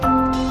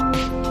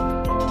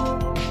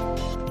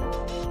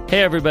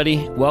Hey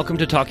everybody, welcome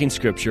to Talking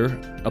Scripture,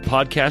 a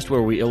podcast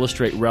where we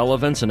illustrate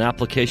relevance and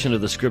application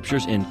of the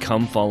Scriptures in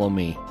Come Follow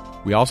Me.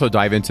 We also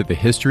dive into the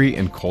history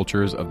and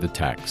cultures of the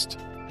text.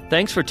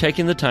 Thanks for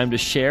taking the time to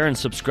share and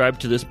subscribe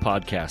to this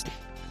podcast.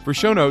 For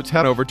show notes,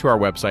 head over to our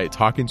website,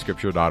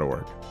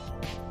 talkingscripture.org.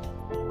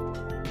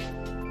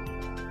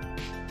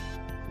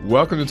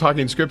 Welcome to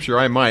Talking Scripture.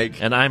 I'm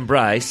Mike. And I'm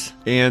Bryce.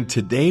 And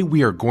today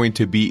we are going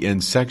to be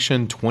in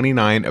section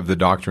 29 of the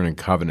Doctrine and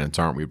Covenants,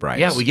 aren't we, Bryce?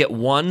 Yeah, we get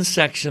one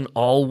section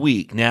all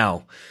week.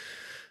 Now,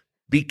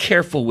 be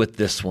careful with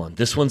this one.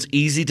 This one's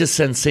easy to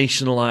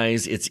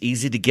sensationalize. It's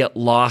easy to get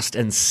lost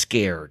and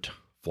scared.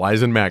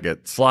 Flies and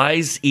maggots.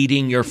 Flies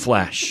eating your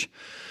flesh.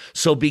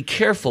 So be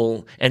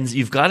careful, and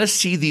you've got to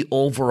see the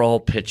overall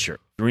picture.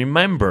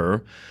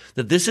 Remember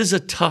that this is a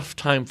tough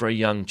time for a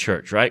young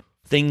church, right?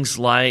 Things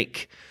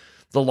like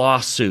the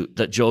lawsuit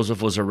that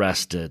Joseph was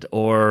arrested,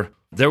 or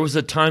there was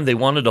a time they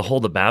wanted to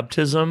hold a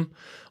baptism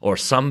or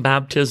some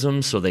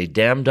baptism, so they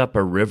dammed up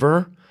a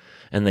river,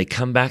 and they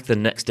come back the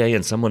next day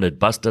and someone had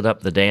busted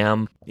up the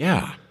dam.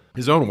 Yeah.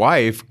 His own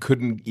wife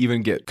couldn't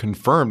even get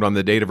confirmed on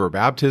the date of her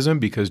baptism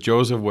because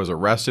Joseph was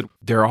arrested.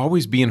 They're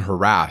always being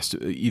harassed,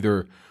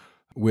 either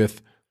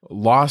with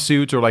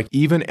lawsuits or like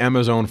even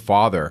Emma's own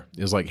father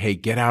is like, hey,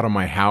 get out of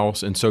my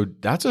house. And so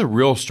that's a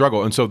real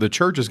struggle. And so the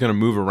church is going to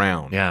move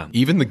around. Yeah.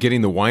 Even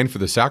getting the wine for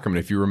the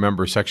sacrament, if you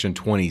remember section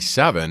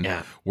 27,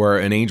 where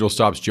an angel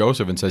stops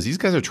Joseph and says, these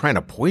guys are trying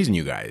to poison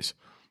you guys.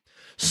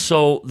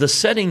 So the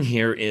setting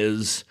here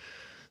is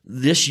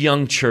this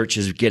young church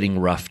is getting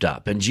roughed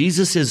up. And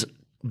Jesus is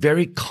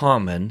very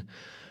common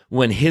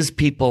when his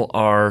people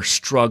are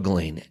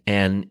struggling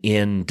and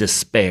in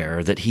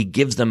despair that he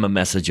gives them a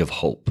message of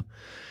hope.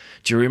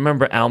 Do you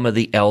remember Alma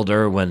the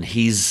elder when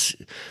he's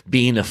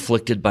being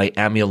afflicted by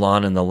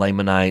Amulon and the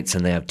Lamanites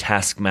and they have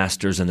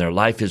taskmasters and their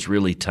life is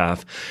really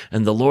tough,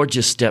 and the Lord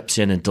just steps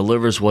in and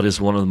delivers what is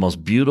one of the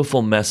most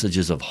beautiful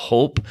messages of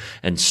hope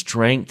and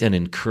strength and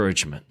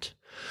encouragement?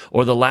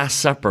 Or the Last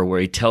Supper where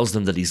he tells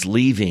them that he's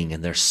leaving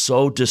and they're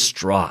so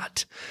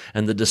distraught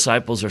and the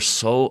disciples are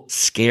so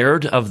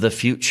scared of the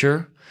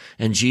future.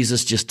 And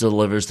Jesus just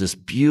delivers this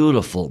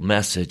beautiful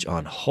message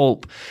on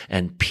hope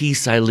and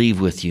peace I leave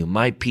with you.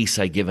 My peace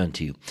I give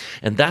unto you.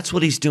 And that's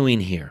what he's doing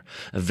here.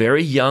 A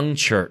very young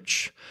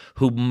church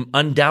who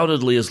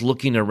undoubtedly is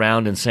looking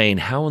around and saying,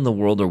 how in the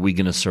world are we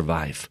going to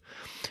survive?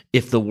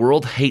 If the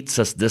world hates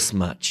us this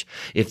much,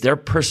 if they're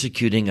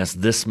persecuting us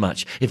this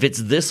much, if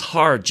it's this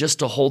hard just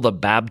to hold a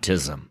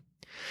baptism,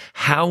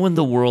 how in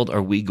the world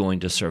are we going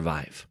to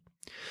survive?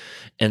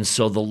 And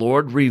so the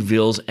Lord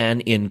reveals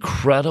an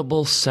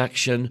incredible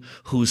section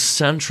whose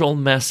central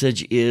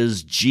message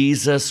is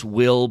Jesus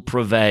will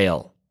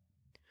prevail.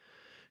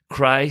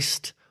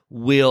 Christ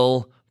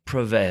will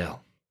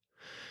prevail.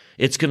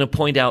 It's going to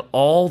point out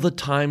all the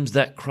times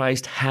that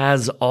Christ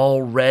has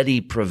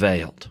already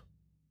prevailed.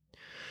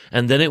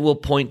 And then it will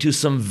point to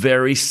some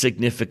very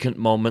significant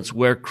moments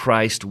where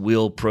Christ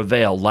will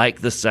prevail,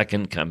 like the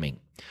second coming.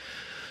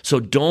 So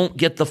don't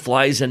get the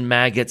flies and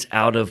maggots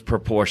out of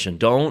proportion.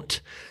 Don't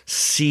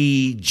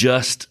see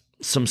just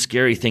some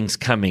scary things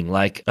coming,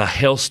 like a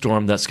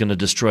hailstorm that's going to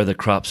destroy the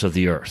crops of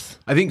the earth.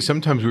 I think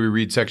sometimes we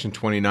read section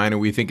 29 and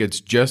we think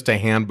it's just a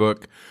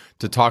handbook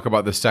to talk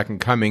about the second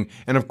coming.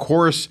 And of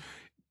course,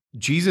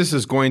 Jesus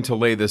is going to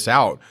lay this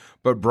out.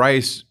 But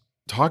Bryce,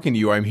 talking to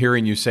you, I'm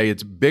hearing you say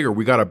it's bigger.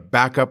 We got to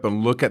back up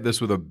and look at this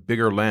with a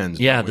bigger lens.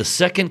 Yeah, the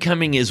second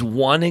coming is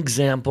one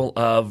example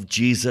of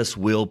Jesus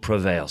will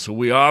prevail. So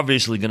we're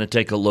obviously going to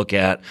take a look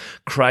at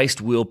Christ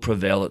will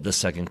prevail at the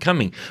second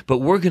coming. But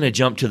we're going to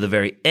jump to the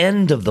very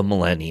end of the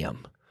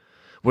millennium,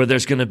 where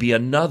there's going to be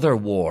another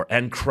war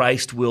and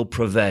Christ will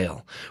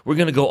prevail. We're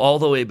going to go all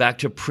the way back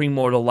to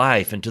premortal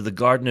life and to the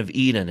Garden of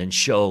Eden and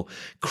show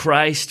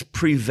Christ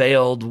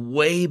prevailed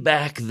way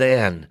back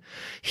then.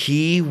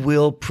 He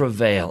will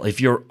prevail. If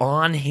you're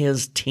on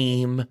his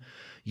team,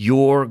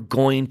 you're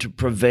going to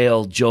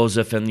prevail,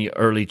 Joseph and the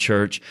early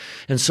church.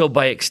 And so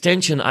by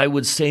extension, I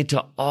would say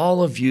to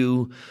all of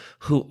you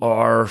who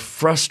are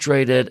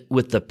frustrated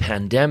with the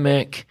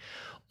pandemic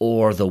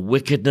or the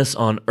wickedness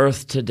on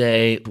earth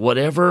today,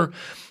 whatever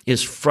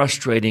is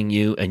frustrating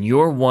you, and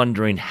you're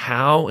wondering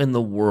how in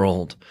the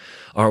world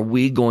are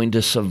we going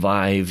to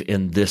survive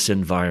in this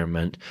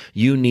environment,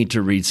 you need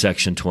to read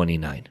section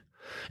 29.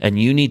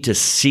 And you need to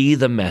see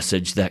the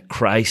message that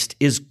Christ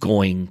is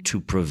going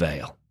to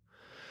prevail.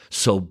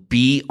 So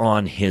be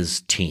on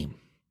his team.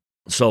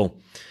 So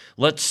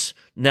let's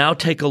now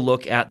take a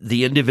look at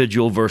the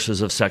individual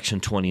verses of section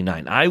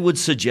 29. I would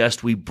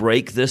suggest we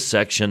break this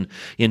section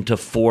into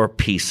 4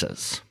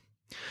 pieces.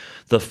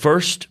 The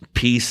first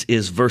piece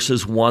is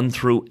verses 1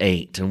 through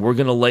 8, and we're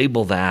going to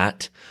label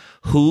that,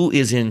 who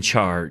is in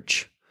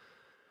charge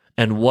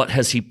and what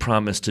has he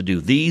promised to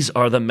do? These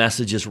are the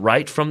messages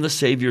right from the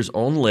Savior's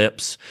own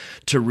lips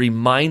to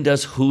remind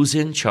us who's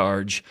in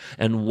charge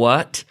and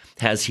what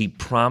has he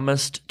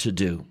promised to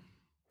do.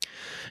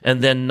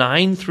 And then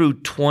 9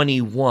 through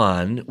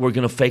 21, we're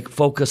going to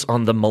focus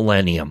on the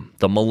millennium,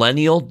 the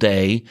millennial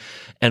day,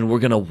 and we're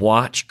going to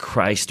watch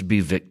Christ be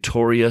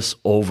victorious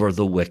over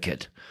the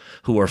wicked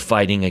who are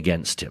fighting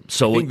against him.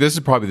 So I think this is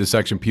probably the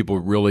section people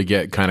really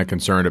get kind of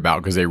concerned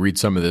about because they read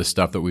some of this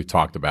stuff that we've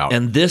talked about.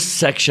 And this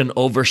section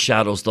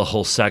overshadows the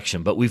whole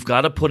section, but we've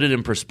got to put it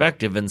in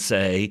perspective and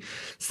say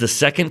the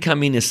second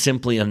coming is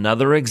simply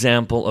another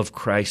example of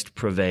Christ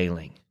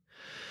prevailing.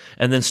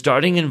 And then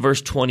starting in verse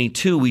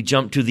 22, we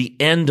jump to the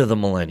end of the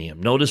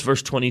millennium. Notice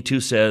verse 22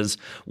 says,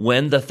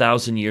 when the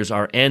 1,000 years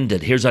are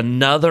ended. Here's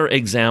another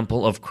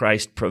example of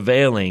Christ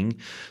prevailing.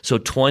 So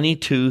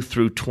 22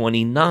 through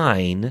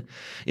 29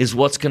 is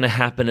what's going to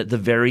happen at the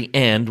very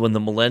end when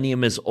the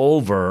millennium is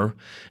over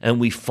and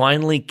we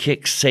finally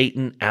kick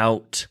Satan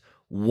out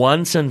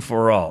once and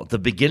for all. At the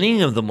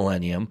beginning of the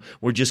millennium,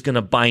 we're just going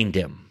to bind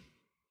him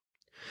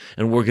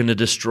and we're going to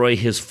destroy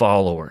his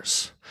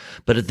followers.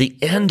 But at the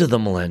end of the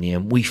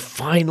millennium, we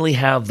finally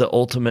have the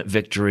ultimate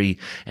victory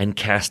and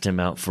cast him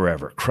out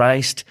forever.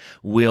 Christ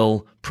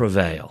will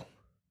prevail.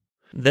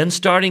 Then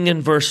starting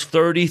in verse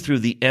 30 through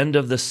the end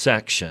of the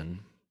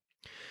section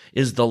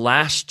is the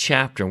last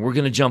chapter. We're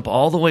going to jump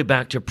all the way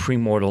back to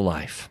premortal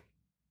life.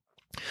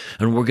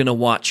 And we're going to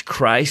watch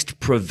Christ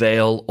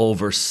prevail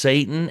over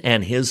Satan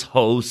and his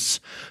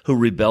hosts who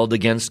rebelled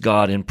against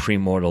God in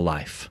premortal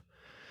life.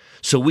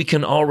 So we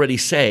can already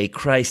say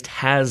Christ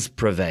has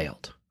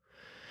prevailed.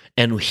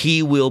 And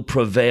he will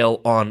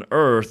prevail on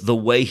earth the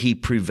way he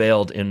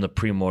prevailed in the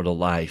premortal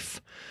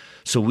life.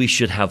 So we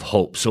should have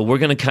hope. So we're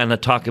going to kind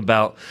of talk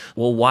about,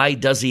 well, why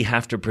does he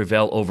have to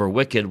prevail over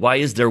wicked? Why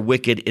is there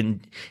wicked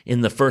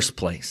in the first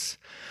place?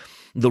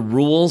 The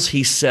rules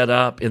he set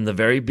up in the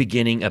very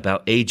beginning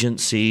about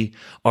agency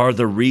are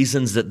the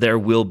reasons that there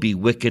will be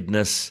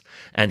wickedness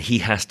and he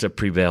has to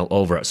prevail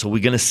over it. So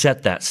we're going to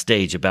set that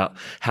stage about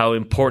how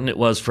important it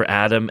was for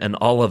Adam and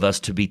all of us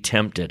to be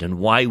tempted and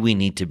why we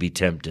need to be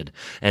tempted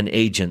and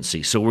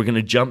agency. So we're going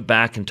to jump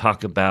back and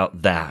talk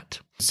about that.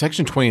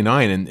 Section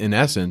 29, in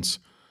essence,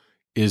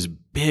 is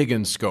big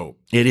in scope.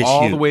 It is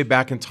all huge. The way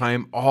back in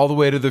time, all the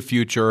way to the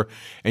future.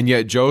 And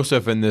yet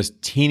Joseph and this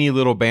teeny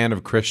little band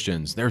of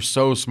Christians, they're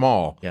so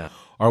small,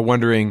 are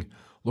wondering,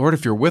 Lord,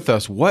 if you're with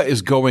us, what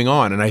is going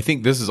on? And I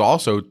think this is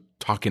also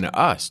talking to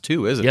us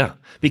too, isn't it? Yeah,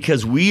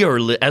 because we are,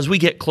 as we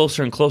get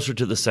closer and closer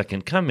to the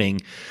second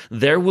coming,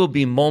 there will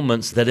be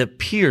moments that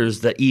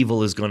appears that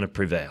evil is going to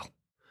prevail,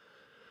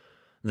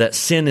 that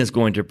sin is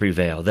going to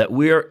prevail, that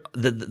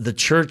the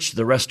church,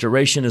 the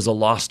restoration is a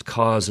lost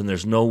cause and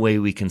there's no way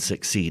we can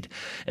succeed.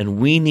 And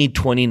we need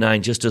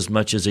 29 just as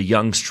much as a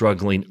young,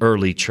 struggling,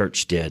 early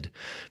church did,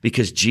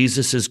 because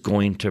Jesus is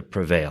going to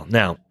prevail.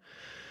 Now,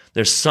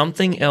 there's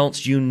something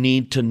else you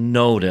need to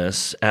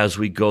notice as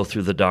we go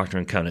through the Doctrine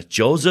and Covenants.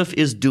 Joseph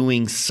is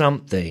doing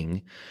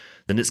something,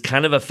 and it's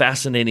kind of a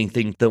fascinating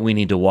thing that we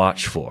need to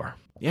watch for.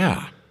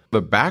 Yeah.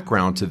 The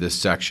background to this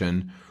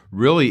section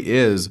really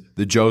is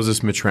the Joseph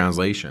Smith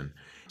translation.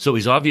 So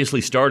he's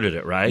obviously started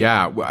it, right?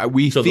 Yeah.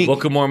 So the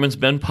Book of Mormon's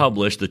been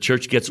published, the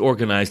church gets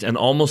organized, and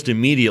almost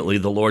immediately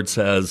the Lord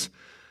says,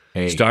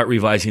 hey, start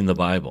revising the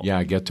Bible.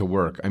 Yeah, get to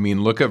work. I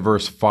mean, look at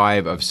verse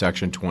 5 of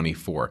section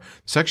 24.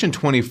 Section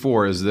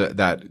 24 is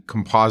that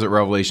composite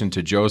revelation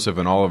to Joseph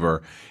and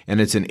Oliver,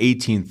 and it's in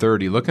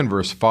 1830. Look in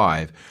verse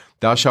 5.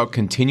 Thou shalt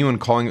continue in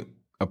calling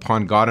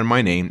upon God in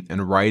my name,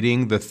 and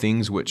writing the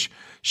things which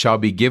shall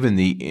be given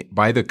thee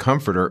by the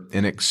Comforter,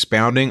 and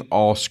expounding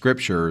all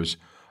scriptures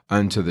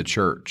unto the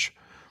church.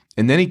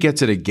 And then he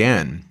gets it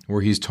again,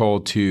 where he's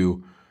told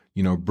to,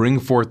 bring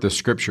forth the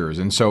scriptures.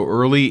 And so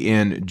early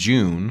in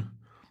June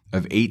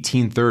of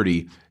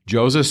 1830,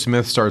 Joseph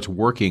Smith starts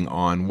working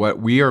on what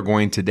we are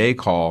going today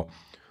call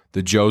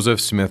the Joseph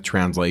Smith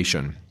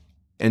translation.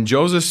 And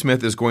Joseph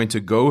Smith is going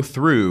to go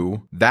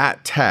through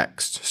that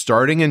text,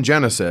 starting in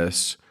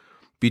Genesis,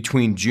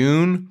 between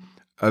June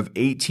of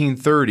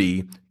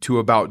 1830 to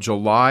about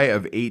July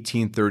of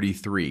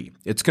 1833.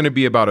 It's going to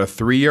be about a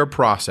 3-year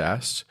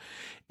process,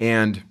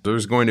 and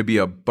there's going to be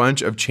a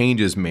bunch of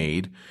changes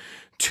made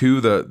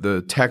to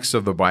the text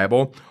of the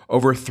Bible.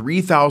 Over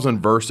 3,000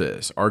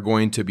 verses are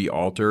going to be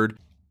altered.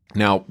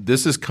 Now,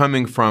 this is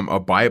coming from a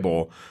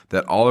Bible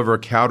that Oliver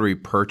Cowdery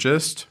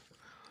purchased,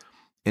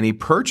 and he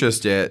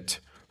purchased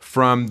it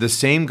from the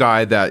same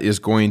guy that is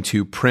going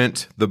to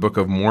print the Book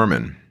of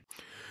Mormon.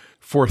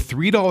 For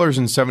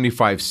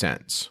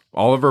 $3.75,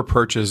 Oliver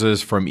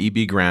purchases from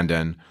E.B.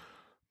 Grandin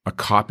a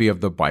copy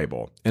of the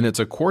Bible, and it's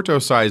a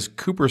quarto-sized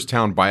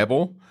Cooperstown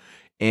Bible,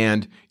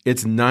 and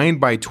it's 9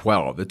 by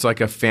 12. It's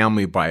like a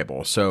family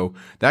Bible. So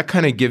that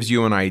kind of gives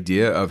you an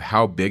idea of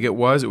how big it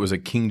was. It was a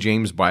King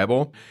James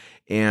Bible.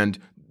 And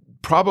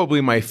probably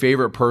my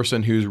favorite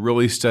person who's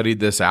really studied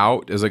this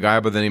out is a guy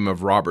by the name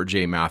of Robert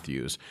J.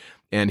 Matthews.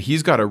 And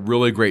he's got a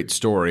really great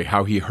story,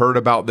 how he heard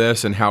about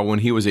this and how when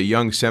he was a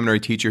young seminary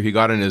teacher, he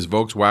got in his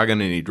Volkswagen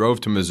and he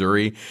drove to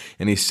Missouri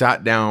and he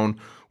sat down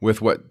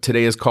with what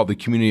today is called the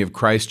Community of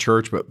Christ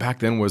Church, but back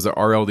then was the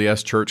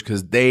RLDS Church,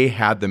 because they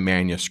had the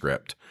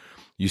manuscript.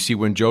 You see,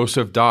 when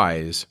Joseph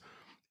dies,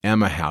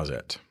 Emma has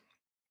it.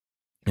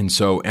 And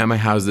so Emma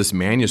has this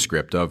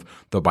manuscript of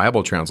the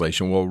Bible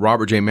translation. Well,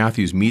 Robert J.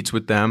 Matthews meets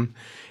with them,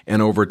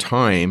 and over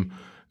time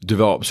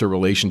develops a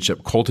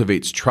relationship,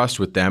 cultivates trust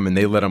with them, and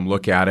they let him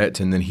look at it,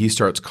 and then he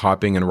starts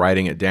copying and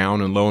writing it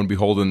down. And lo and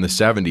behold, in the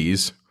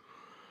 70s,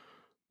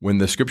 when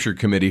the Scripture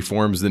Committee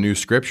forms the new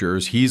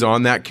Scriptures, he's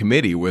on that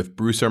committee with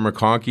Bruce R.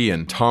 McConkie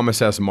and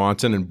Thomas S.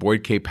 Monson and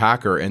Boyd K.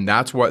 Packer. And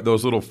that's what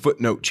those little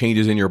footnote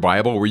changes in your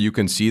Bible where you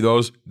can see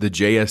those, the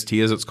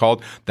JST as it's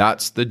called,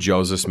 that's the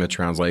Joseph Smith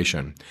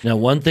translation. Now,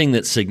 one thing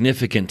that's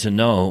significant to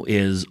know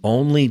is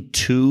only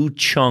 2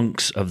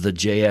 chunks of the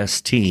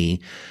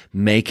JST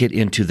make it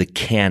into the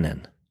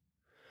canon.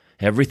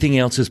 Everything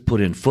else is put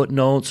in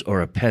footnotes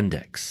or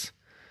appendix.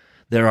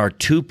 There are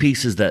 2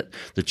 pieces that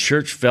the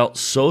church felt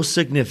so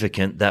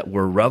significant that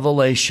were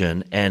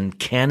revelation and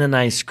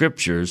canonized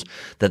scriptures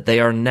that they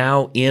are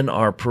now in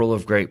our Pearl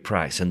of Great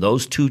Price. And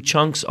those 2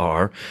 chunks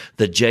are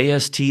the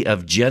JST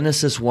of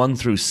Genesis 1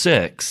 through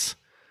 6,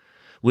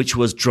 which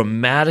was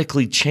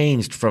dramatically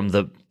changed from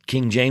the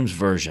King James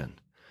Version.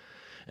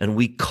 And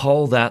we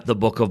call that the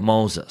Book of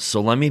Moses.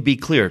 So let me be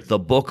clear. The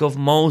Book of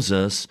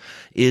Moses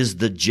is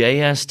the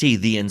JST,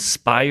 the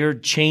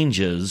inspired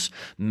changes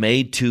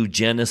made to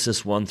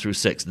Genesis 1 through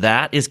 6.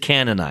 That is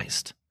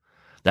canonized.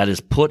 That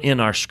is put in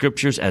our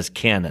scriptures as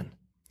canon.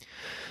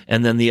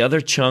 And then the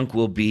other chunk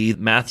will be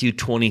Matthew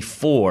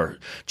 24.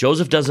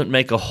 Joseph doesn't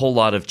make a whole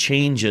lot of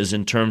changes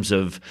in terms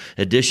of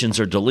additions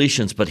or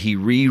deletions, but he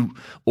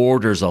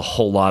reorders a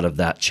whole lot of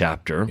that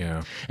chapter.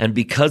 Yeah. And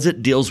because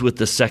it deals with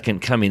the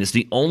second coming, it's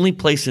the only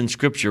place in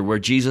Scripture where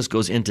Jesus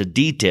goes into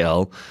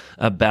detail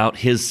about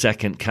his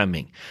second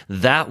coming.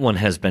 That one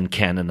has been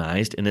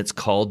canonized, and it's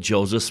called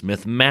Joseph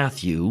Smith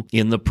Matthew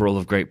in the Pearl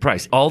of Great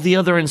Price. All the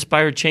other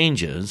inspired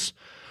changes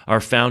are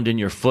found in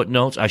your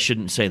footnotes. I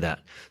shouldn't say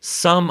that.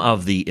 Some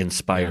of the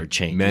inspired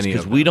changes,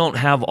 because we don't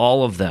have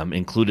all of them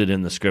included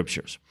in the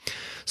scriptures.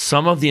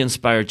 Some of the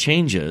inspired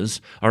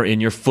changes are in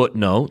your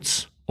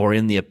footnotes or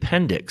in the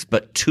appendix,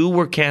 but 2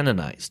 were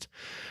canonized.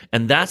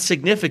 And that's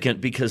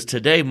significant because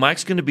today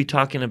Mike's going to be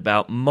talking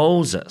about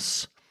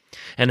Moses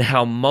and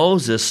how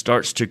Moses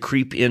starts to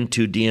creep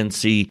into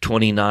D&C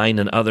 29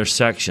 and other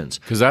sections.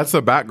 Because that's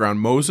the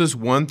background. Moses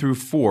 1 through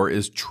 4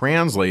 is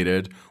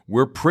translated,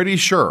 we're pretty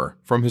sure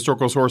from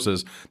historical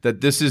sources,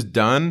 that this is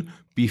done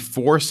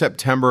before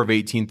September of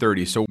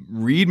 1830. So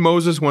read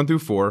Moses 1 through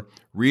 4,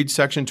 read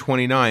section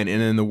 29,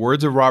 and in the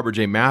words of Robert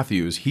J.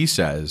 Matthews, he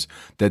says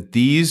that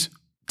these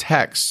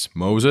texts,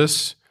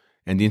 Moses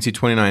and D&C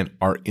 29,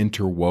 are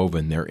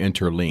interwoven, they're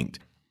interlinked.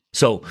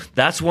 So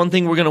that's one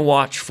thing we're going to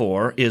watch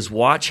for, is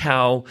watch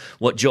how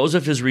what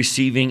Joseph is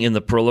receiving in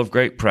the Pearl of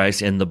Great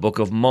Price in the Book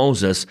of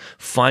Moses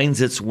finds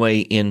its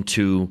way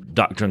into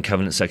Doctrine and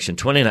Covenants section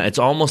 29. It's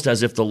almost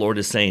as if the Lord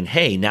is saying,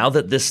 hey, now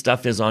that this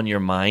stuff is on your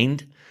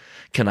mind,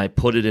 can I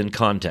put it in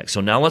context?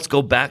 So now let's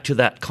go back to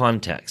that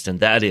context, and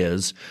that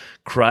is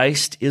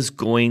Christ is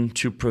going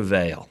to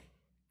prevail.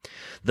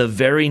 The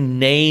very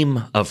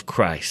name of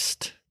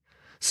Christ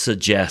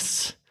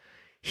suggests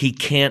he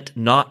can't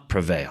not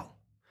prevail.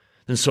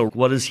 And so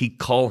what does he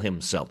call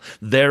himself?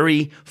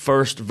 Very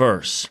first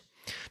verse.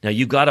 Now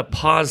you got to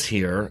pause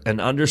here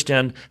and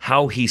understand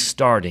how he's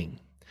starting.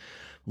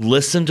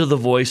 Listen to the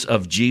voice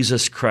of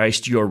Jesus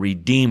Christ, your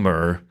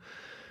Redeemer,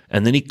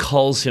 and then he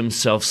calls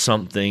himself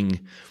something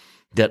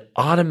that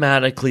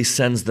automatically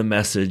sends the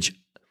message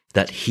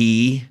that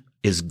he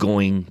is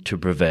going to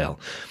prevail.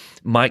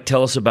 Mike,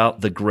 tell us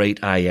about the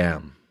great I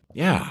am.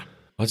 Yeah,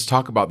 let's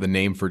talk about the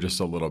name for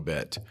just a little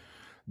bit.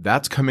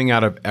 That's coming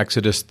out of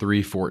Exodus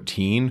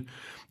 3:14,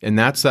 and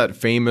that's that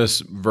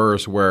famous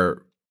verse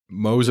where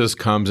Moses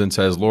comes and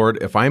says,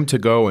 Lord, if I'm to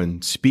go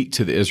and speak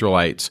to the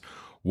Israelites,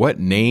 what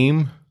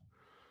name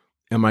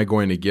am I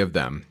going to give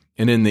them?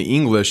 And in the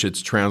English,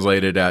 it's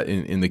translated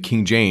in the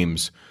King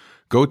James,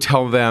 go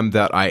tell them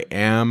that I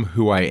am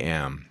who I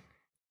am.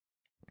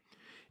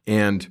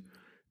 And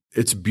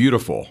it's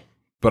beautiful,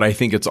 but I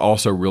think it's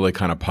also really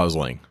kind of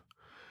puzzling.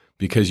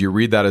 Because you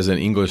read that as an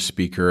English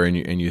speaker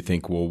and you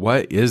think, well,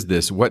 what is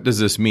this? What does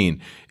this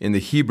mean? In the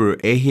Hebrew,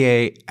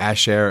 Ehyeh,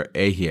 Asher,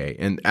 Ehyeh.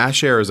 And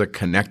Asher is a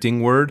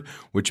connecting word,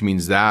 which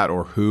means that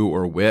or who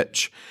or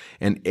which.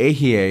 And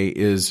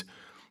Ehyeh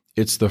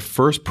it's the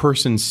first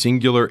person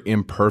singular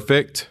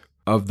imperfect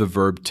of the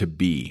verb to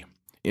be.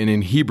 And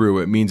in Hebrew,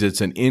 it means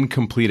it's an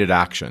incompleted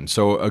action.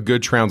 So a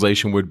good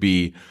translation would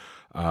be,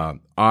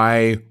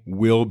 I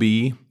will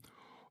be,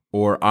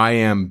 or I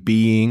am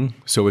being.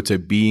 So it's a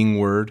being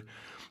word.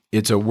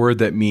 It's a word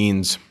that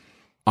means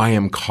I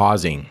am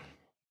causing,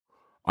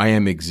 I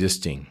am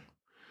existing.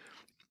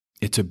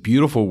 It's a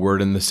beautiful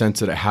word in the sense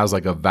that it has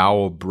like a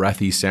vowel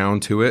breathy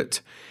sound to it.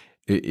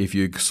 If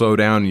you slow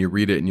down and you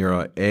read it and you're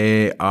like,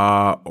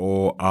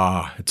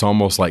 ah, it's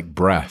almost like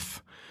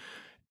breath.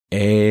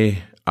 Like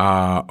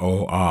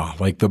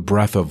the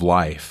breath of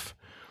life.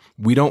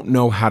 We don't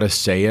know how to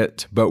say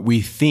it, but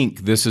we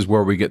think this is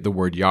where we get the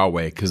word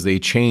Yahweh because they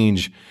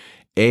change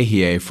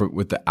Ehyeh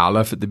with the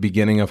aleph at the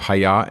beginning of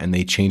Hayah, and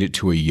they change it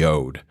to a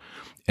yod.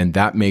 And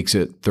that makes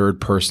it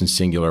third person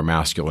singular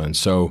masculine.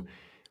 So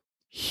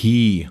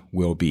he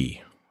will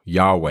be,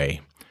 Yahweh.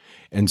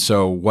 And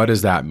so what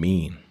does that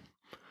mean?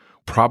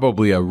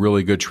 Probably a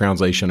really good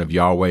translation of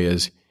Yahweh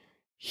is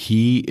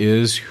He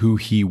is who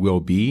He will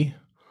be,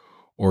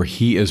 or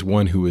He is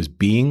one who is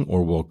being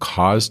or will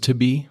cause to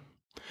be.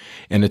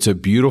 And it's a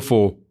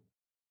beautiful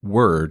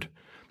word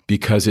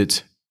because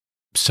it's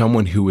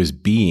someone who is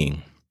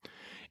being.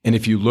 And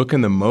if you look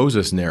in the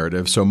Moses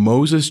narrative, so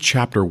Moses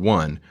chapter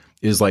 1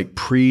 is like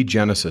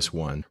pre-Genesis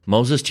 1.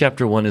 Moses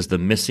chapter 1 is the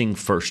missing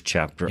first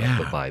chapter of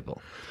the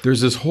Bible.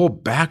 There's this whole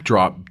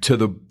backdrop to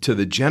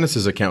the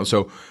Genesis account.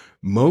 So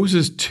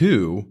Moses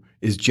 2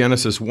 is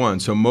Genesis 1.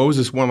 So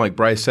Moses 1, like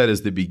Bryce said,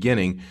 is the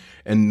beginning.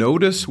 And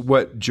notice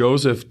what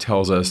Joseph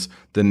tells us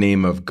the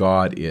name of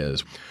God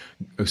is.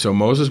 So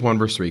Moses 1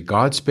 verse 3,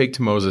 God spake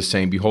to Moses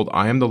saying, Behold,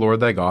 I am the Lord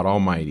thy God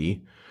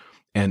Almighty,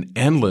 and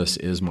endless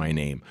is my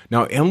name.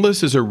 Now,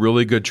 endless is a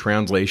really good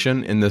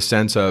translation in the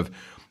sense of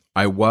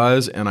I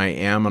was and I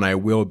am and I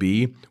will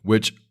be,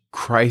 which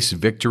Christ's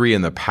victory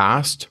in the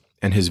past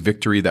and his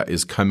victory that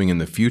is coming in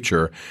the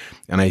future.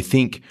 And I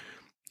think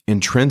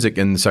intrinsic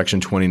in section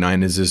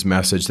 29 is this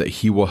message that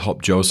he will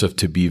help Joseph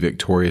to be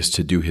victorious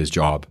to do his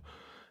job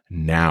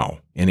now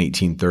in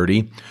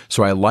 1830.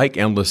 So I like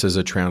endless as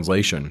a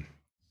translation.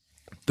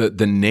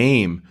 The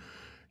name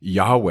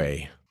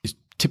Yahweh is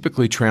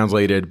typically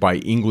translated by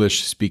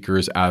English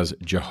speakers as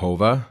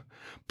Jehovah,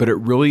 but it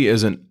really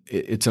isn't.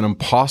 It's an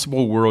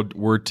impossible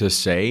word to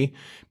say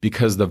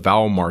because the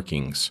vowel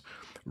markings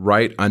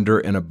right under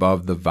and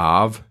above the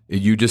vav,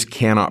 you just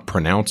cannot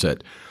pronounce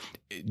it.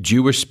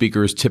 Jewish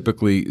speakers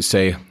typically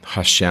say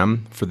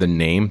Hashem for the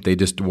name. They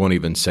just won't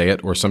even say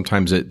it. Or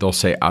sometimes they'll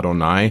say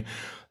Adonai.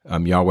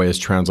 Yahweh is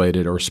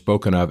translated or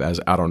spoken of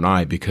as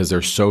Adonai because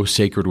they're so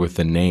sacred with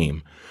the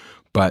name.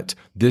 But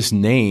this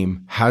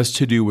name has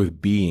to do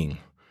with being.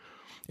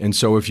 And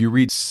so if you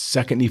read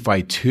 2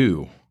 Nephi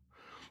 2,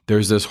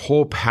 there's this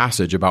whole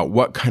passage about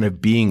what kind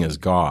of being is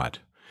God.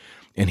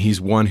 And he's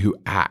one who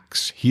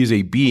acts. He is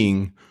a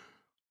being,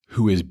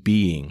 who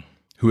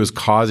is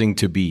causing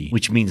to be.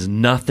 Which means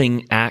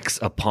nothing acts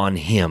upon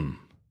him.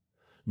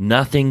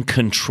 Nothing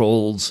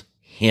controls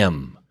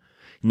him.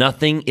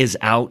 Nothing is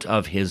out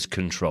of his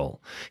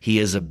control. He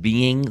is a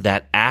being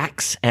that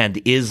acts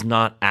and is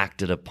not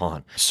acted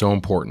upon. So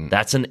important.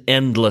 That's an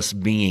endless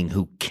being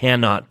who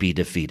cannot be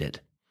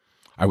defeated.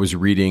 I was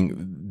reading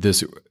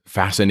this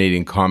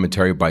fascinating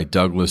commentary by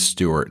Douglas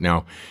Stewart.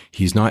 Now,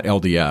 he's not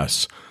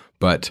LDS,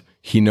 but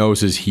he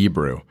knows his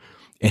Hebrew,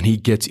 and he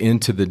gets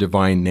into the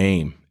divine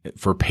name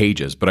for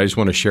pages. But I just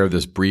want to share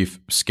this brief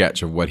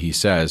sketch of what he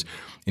says.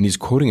 And he's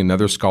quoting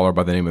another scholar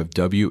by the name of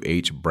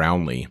W.H.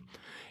 Brownlee.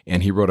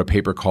 And he wrote a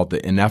paper called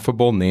The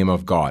Ineffable Name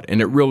of God.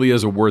 And it really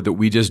is a word that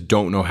we just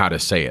don't know how to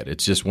say it.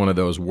 It's just one of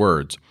those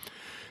words.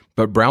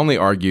 But Brownlee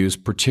argues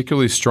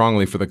particularly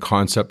strongly for the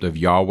concept of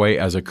Yahweh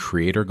as a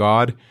creator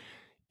God,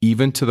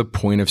 even to the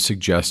point of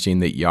suggesting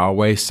that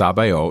Yahweh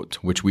Sabaoth,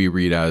 which we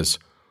read as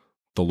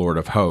the Lord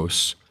of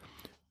hosts,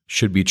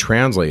 should be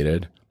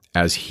translated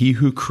as he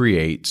who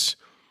creates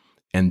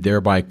and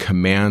thereby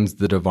commands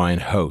the divine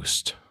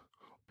host.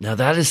 Now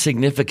that is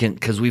significant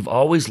because we've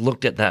always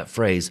looked at that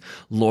phrase,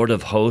 Lord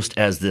of hosts,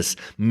 as this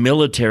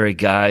military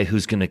guy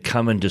who's going to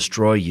come and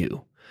destroy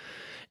you.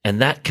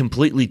 And that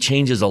completely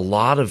changes a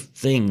lot of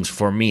things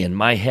for me in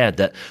my head.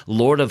 That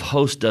Lord of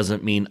hosts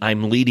doesn't mean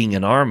I'm leading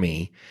an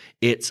army.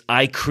 It's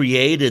I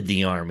created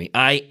the army.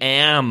 I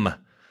am.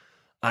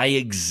 I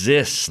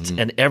exist.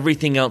 And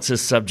everything else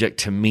is subject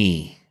to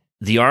me.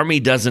 The army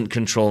doesn't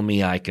control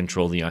me. I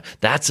control the army.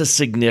 That's a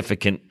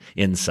significant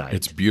insight.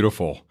 It's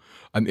beautiful.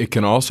 It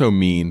can also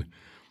mean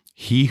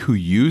he who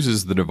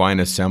uses the divine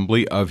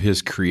assembly of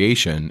his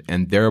creation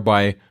and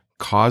thereby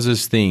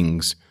causes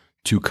things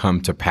to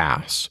come to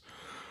pass.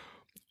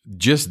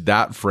 Just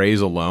that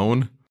phrase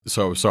alone,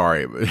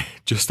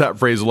 just that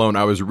phrase alone,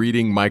 I was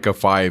reading Micah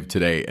 5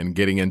 today and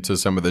getting into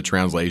some of the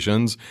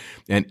translations.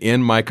 And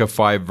in Micah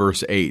 5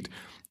 verse 8,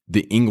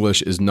 the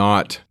English is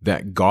not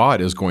that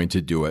God is going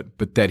to do it,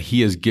 but that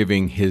he is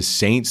giving his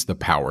saints the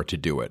power to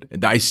do it.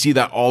 And I see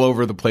that all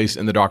over the place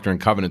in the Doctrine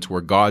and Covenants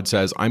where God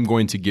says, I'm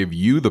going to give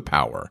you the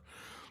power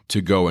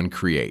to go and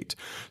create.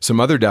 Some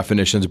other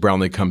definitions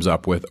Brownlee comes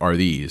up with are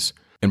these.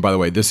 And by the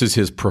way, this is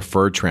his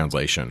preferred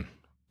translation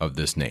of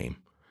this name.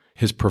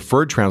 His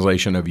preferred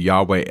translation of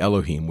Yahweh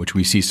Elohim, which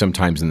we see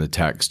sometimes in the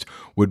text,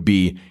 would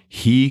be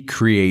he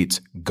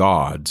creates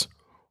gods,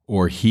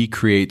 or he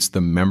creates the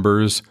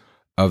members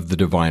of the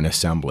divine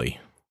assembly.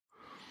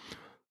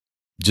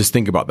 Just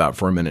think about that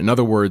for a minute. In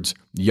other words,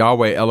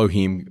 Yahweh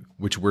Elohim,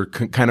 which we're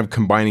kind of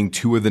combining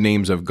two of the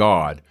names of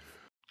God,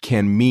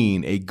 can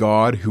mean a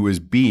God who is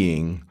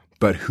being,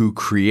 but who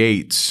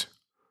creates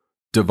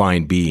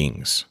divine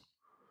beings.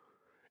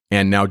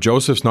 And now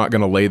Joseph's not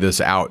going to lay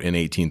this out in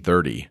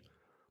 1830.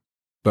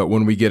 But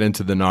when we get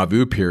into the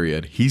Nauvoo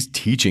period, he's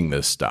teaching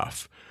this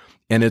stuff.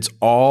 And it's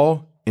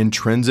all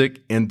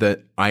intrinsic in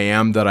the I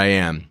am that I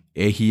am.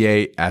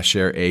 Ehie,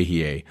 Asher,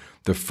 Ehie,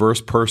 the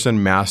first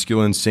person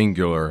masculine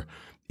singular,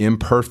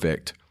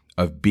 imperfect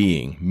of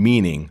being,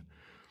 meaning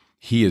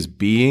he is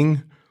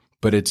being,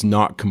 but it's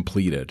not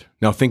completed.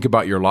 Now think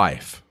about your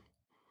life.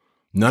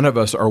 None of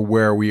us are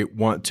where we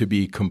want to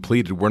be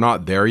completed. We're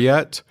not there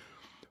yet.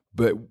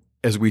 But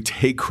as we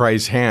take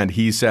Christ's hand,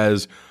 he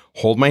says,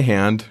 hold my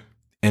hand,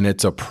 and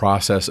it's a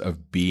process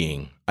of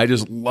being. I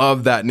just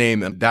love that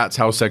name. And that's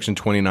how section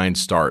 29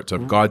 starts,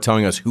 of God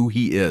telling us who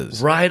he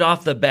is. Right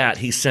off the bat,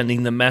 he's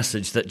sending the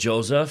message that,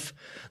 Joseph,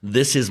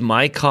 this is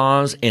my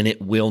cause and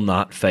it will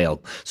not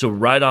fail. So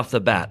right off the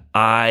bat,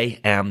 I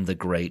am the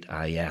great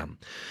I am.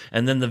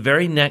 And then the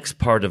very next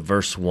part of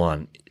verse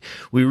 1,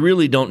 we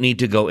really don't need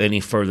to go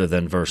any further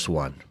than verse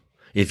 1.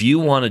 If you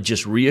want to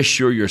just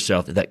reassure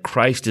yourself that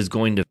Christ is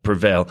going to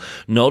prevail,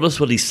 notice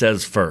what he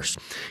says first.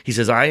 He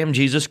says, I am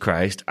Jesus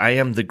Christ. I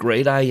am the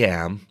great I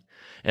am.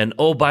 And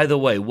oh, by the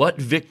way, what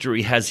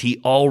victory has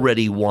he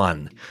already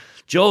won?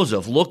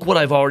 Joseph, look what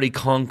I've already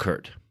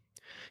conquered.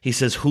 He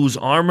says, whose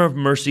arm of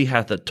mercy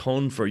hath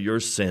atoned for your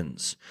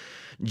sins.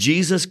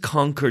 Jesus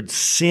conquered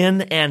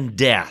sin and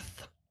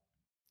death.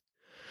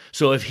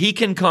 So if he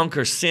can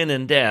conquer sin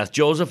and death,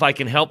 Joseph, I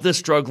can help this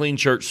struggling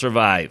church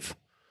survive.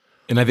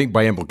 And I think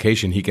by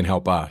implication, he can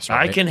help us,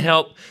 right? I can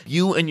help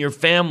you and your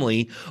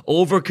family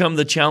overcome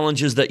the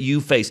challenges that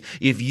you face.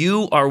 If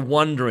you are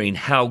wondering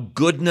how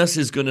goodness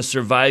is going to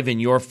survive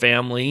in your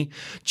family,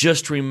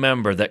 just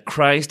remember that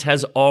Christ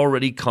has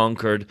already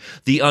conquered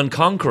the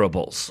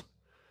unconquerables,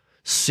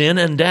 sin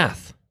and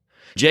death.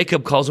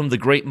 Jacob calls him the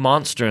great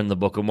monster in the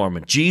Book of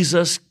Mormon.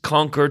 Jesus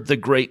conquered the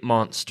great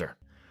monster.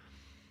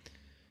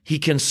 He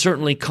can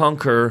certainly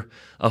conquer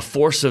a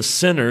force of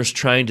sinners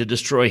trying to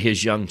destroy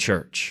his young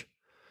church.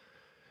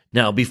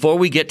 Now, before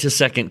we get to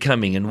second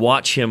coming and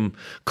watch him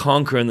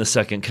conquer in the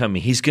second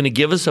coming, he's going to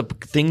give us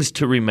things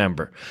to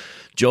remember.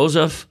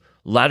 Joseph,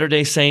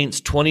 Latter-day Saints,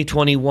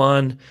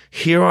 2021,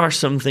 here are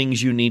some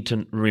things you need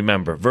to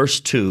remember. Verse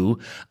 2,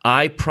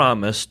 I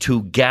promise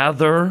to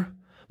gather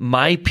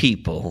my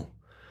people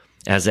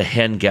as a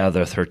hen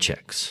gathereth her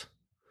chicks.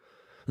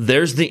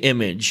 There's the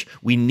image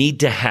we need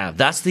to have.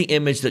 That's the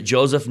image that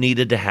Joseph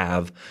needed to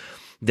have,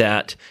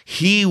 that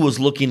he was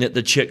looking at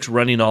the chicks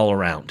running all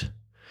around.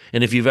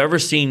 And if you've ever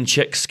seen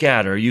chicks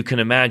scatter, you can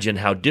imagine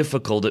how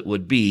difficult it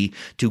would be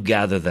to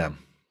gather them.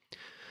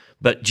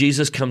 But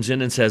Jesus comes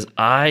in and says,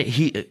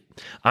 I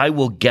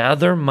will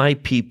gather my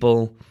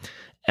people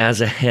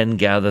as a hen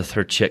gathereth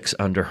her chicks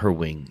under her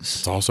wings.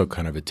 It's also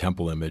kind of a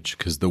temple image,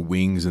 because the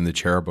wings and the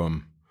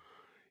cherubim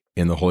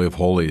in the Holy of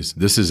Holies,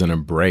 this is an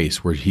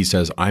embrace where he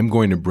says, I'm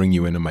going to bring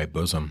you into my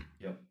bosom.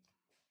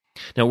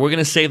 Now, we're going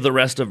to save the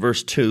rest of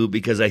verse 2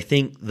 because I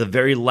think the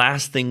very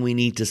last thing we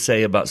need to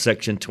say about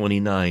section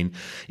 29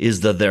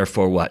 is the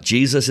therefore what.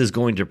 Jesus is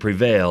going to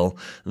prevail,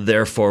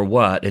 therefore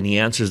what? And he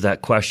answers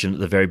that question at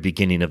the very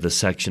beginning of the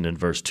section in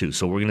verse 2.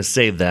 So we're going to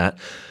save that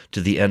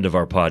to the end of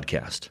our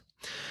podcast.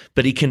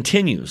 But he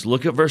continues.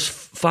 Look at verse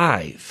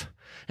 5.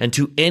 And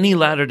to any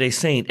Latter-day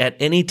Saint at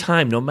any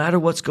time, no matter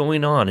what's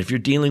going on, if you're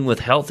dealing with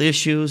health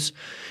issues,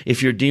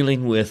 if you're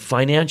dealing with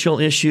financial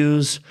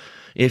issues,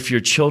 if your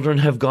children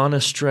have gone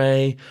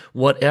astray,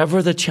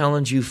 whatever the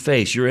challenge you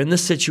face, you're in the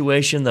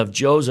situation of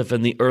Joseph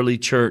in the early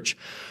church,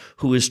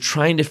 who is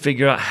trying to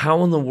figure out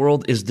how in the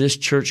world is this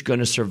church going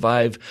to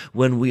survive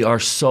when we are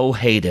so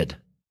hated?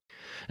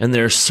 And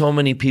there are so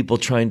many people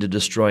trying to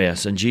destroy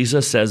us. And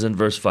Jesus says in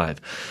verse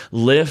 5,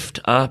 lift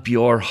up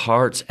your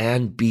hearts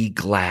and be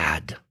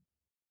glad.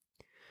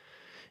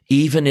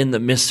 Even in the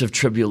midst of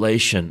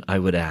tribulation, I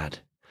would add,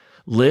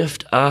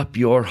 lift up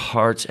your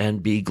hearts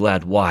and be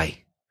glad. Why?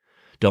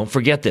 Don't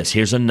forget this.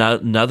 Here's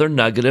another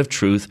nugget of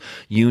truth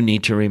you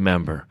need to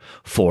remember.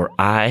 For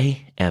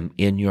I am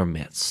in your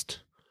midst.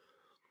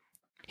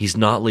 He's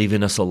not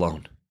leaving us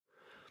alone.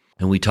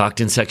 And we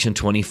talked in section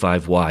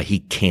 25 why. He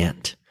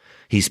can't.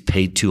 He's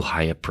paid too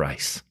high a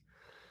price.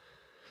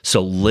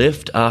 So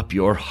lift up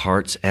your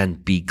hearts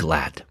and be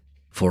glad,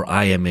 for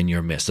I am in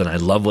your midst. And I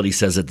love what he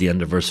says at the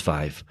end of verse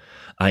 5.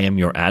 I am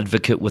your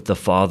advocate with the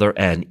Father,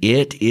 and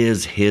it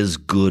is his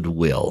good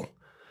will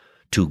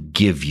to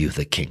give you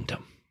the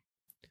kingdom.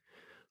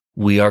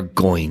 We are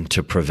going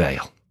to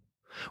prevail.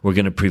 We're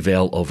going to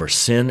prevail over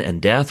sin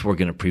and death. We're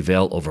going to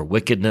prevail over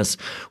wickedness.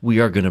 We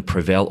are going to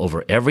prevail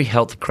over every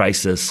health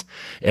crisis,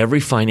 every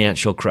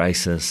financial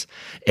crisis,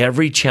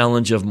 every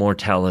challenge of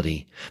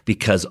mortality,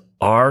 because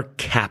our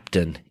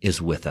captain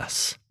is with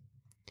us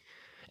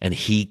and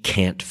he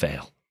can't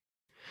fail.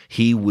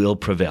 He will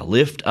prevail.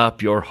 Lift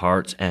up your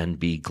hearts and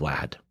be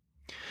glad.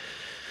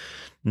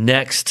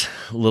 Next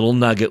little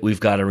nugget we've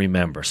got to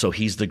remember. So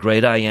he's the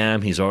great I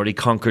am. He's already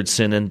conquered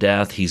sin and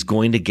death. He's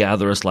going to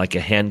gather us like a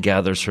hen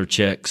gathers her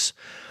chicks.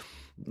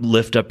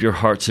 Lift up your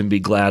hearts and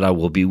be glad. I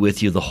will be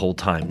with you the whole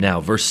time.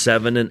 Now, verse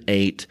 7 and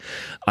 8,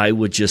 I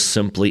would just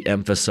simply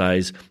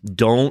emphasize,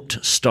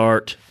 don't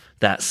start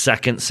that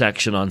second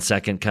section on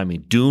second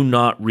coming. Do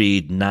not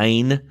read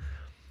 9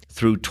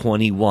 through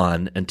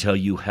 21 until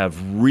you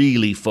have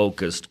really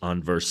focused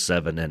on verse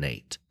 7 and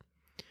 8.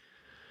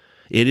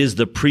 It is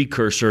the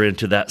precursor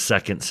into that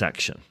second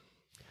section.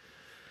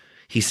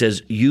 He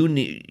says,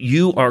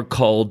 you are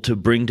called to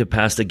bring to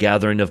pass the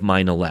gathering of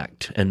mine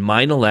elect, and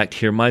mine elect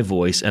hear my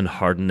voice and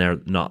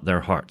harden not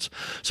their hearts.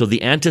 So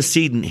the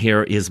antecedent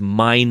here is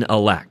mine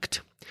elect.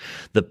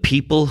 The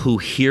people who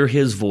hear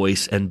his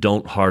voice and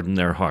don't harden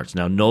their hearts.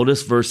 Now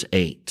notice verse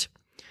 8.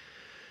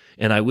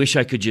 And I wish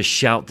I could just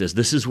shout this.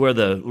 This is where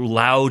the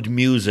loud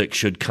music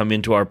should come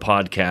into our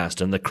podcast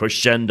and the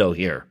crescendo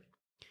here.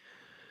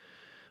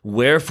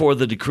 Wherefore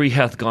the decree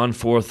hath gone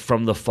forth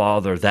from the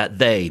Father, that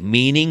they,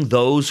 meaning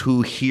those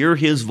who hear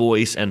his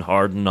voice and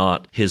harden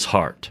not his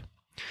heart.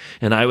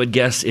 And I would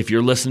guess if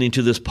you're listening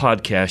to this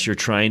podcast, you're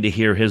trying to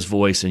hear his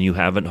voice and you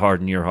haven't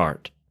hardened your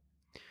heart.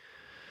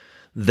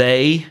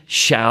 They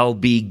shall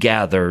be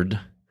gathered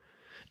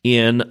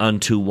in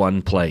unto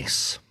one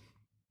place.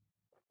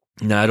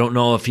 Now, I don't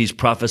know if he's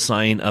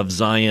prophesying of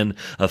Zion,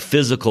 a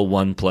physical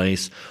one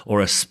place, or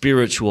a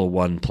spiritual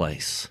one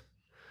place.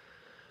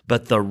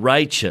 But the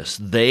righteous,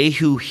 they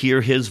who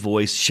hear his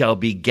voice, shall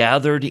be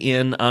gathered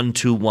in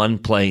unto one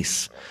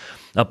place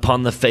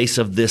upon the face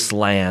of this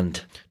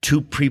land,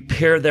 to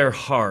prepare their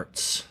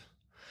hearts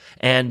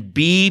and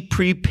be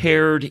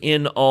prepared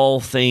in all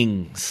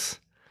things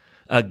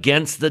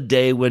against the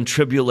day when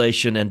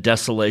tribulation and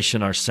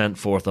desolation are sent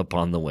forth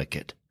upon the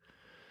wicked.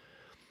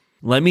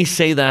 Let me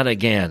say that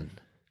again.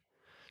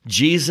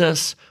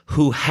 Jesus,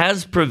 who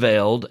has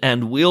prevailed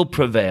and will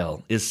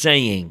prevail, is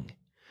saying,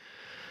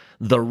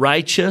 the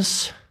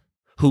righteous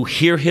who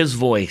hear his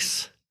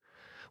voice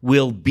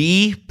will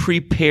be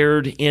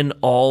prepared in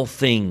all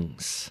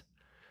things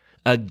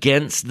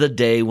against the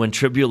day when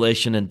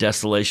tribulation and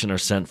desolation are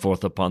sent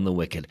forth upon the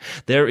wicked.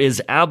 There is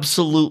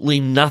absolutely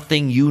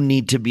nothing you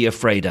need to be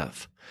afraid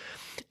of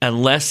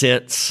unless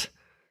it's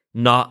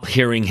not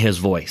hearing his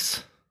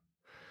voice.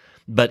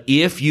 But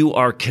if you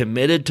are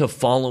committed to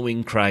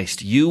following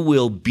Christ, you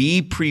will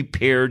be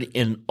prepared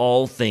in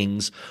all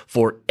things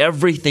for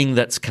everything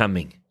that's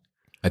coming.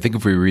 I think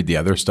if we read the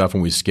other stuff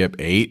and we skip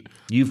 8,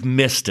 you've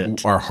missed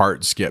it. Our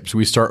heart skips.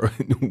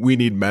 We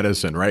need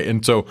medicine, right?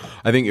 And so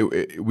I think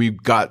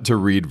we've got to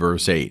read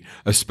verse 8,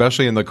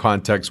 especially in the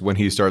context when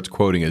he starts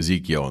quoting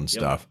Ezekiel and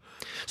stuff.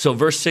 So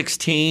verse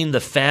 16,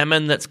 the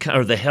famine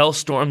or the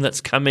hailstorm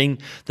that's coming,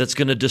 that's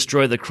going to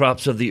destroy the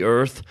crops of the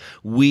earth,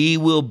 we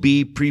will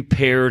be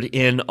prepared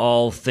in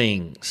all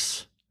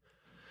things.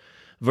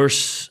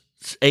 Verse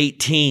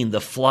 18,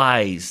 the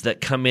flies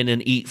that come in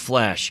and eat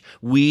flesh.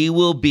 We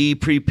will be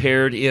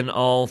prepared in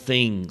all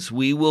things.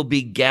 We will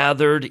be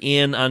gathered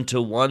in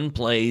unto one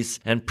place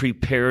and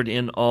prepared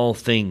in all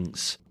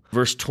things.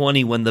 Verse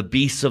 20, when the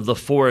beasts of the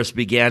forest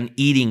began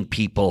eating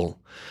people,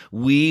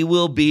 we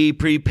will be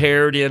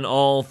prepared in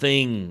all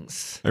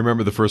things. I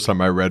remember the first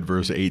time I read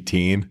verse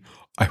 18,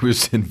 I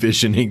was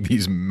envisioning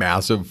these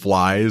massive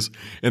flies,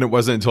 and it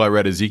wasn't until I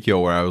read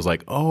Ezekiel where I was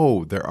like,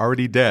 oh, they're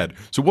already dead.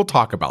 So we'll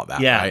talk about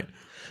that, right?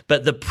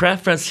 But the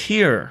preface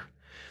here,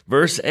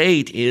 verse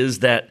 8, is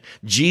that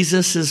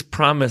Jesus'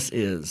 promise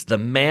is the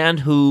man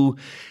who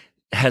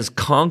has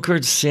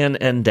conquered sin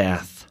and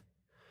death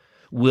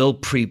will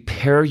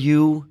prepare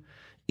you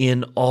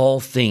in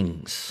all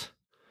things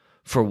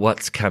for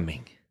what's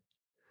coming.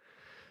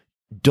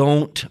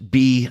 Don't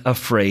be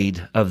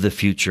afraid of the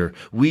future.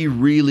 We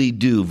really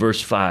do,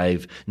 verse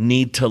 5,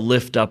 need to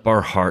lift up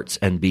our hearts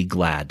and be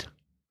glad.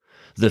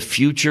 The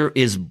future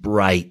is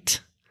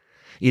bright.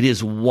 It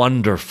is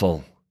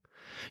wonderful.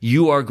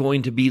 You are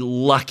going to be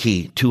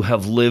lucky to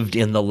have lived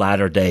in the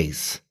latter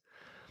days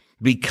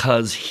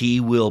because he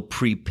will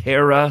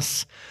prepare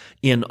us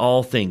in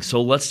all things.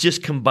 So let's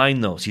just combine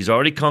those. He's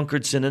already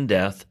conquered sin and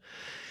death.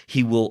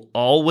 He will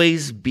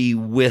always be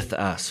with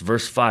us.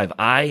 Verse 5,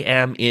 I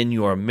am in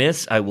your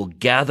midst. I will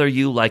gather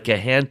you like a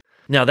hen.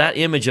 Now that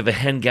image of a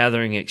hen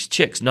gathering its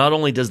chicks, not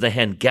only does the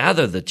hen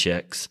gather the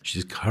chicks,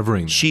 she's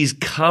covering them. She's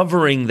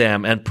covering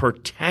them and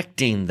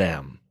protecting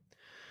them.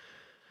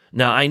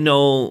 Now, I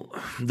know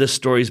this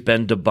story's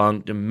been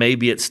debunked, and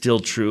maybe it's still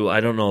true. I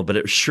don't know, but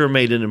it sure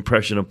made an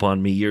impression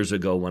upon me years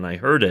ago when I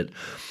heard it.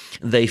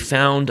 They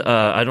found,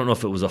 I don't know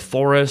if it was a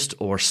forest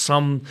or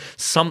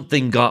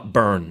something got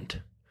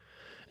burned,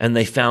 and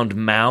they found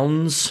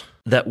mounds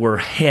that were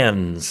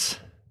hens,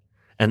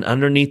 and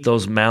underneath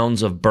those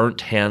mounds of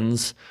burnt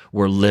hens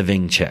were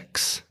living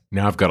chicks.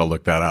 Now I've got to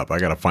look that up. I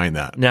got to find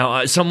that.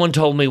 Now, someone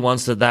told me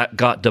once that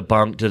got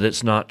debunked, that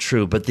it's not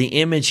true, but the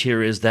image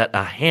here is that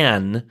a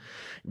hen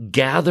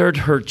gathered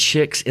her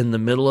chicks in the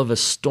middle of a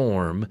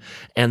storm,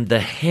 and the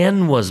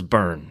hen was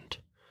burned,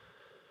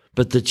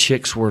 but the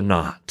chicks were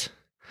not.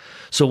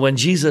 So when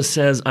Jesus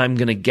says, I'm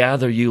going to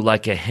gather you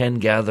like a hen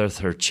gathereth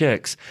her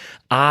chicks,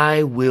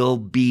 I will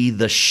be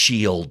the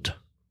shield.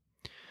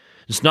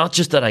 It's not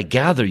just that I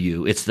gather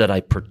you, it's that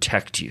I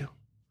protect you.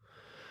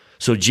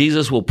 So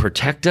Jesus will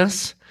protect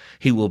us,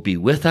 he will be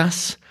with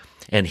us,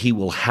 and he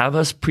will have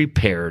us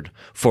prepared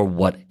for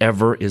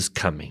whatever is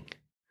coming.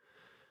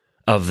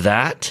 Of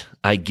that,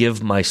 I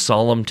give my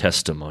solemn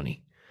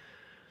testimony.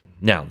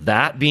 Now,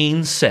 that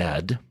being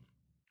said,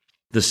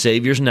 the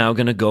Savior's now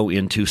going to go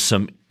into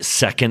some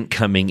second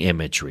coming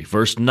imagery.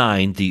 Verse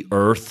 9, the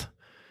earth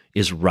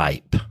is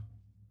ripe.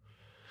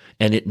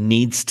 and it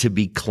needs to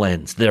be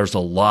cleansed. There's a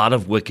lot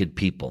of wicked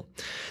people.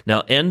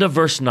 Now, end of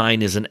verse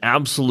 9 is an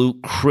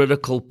absolute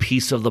critical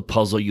piece of the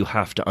puzzle you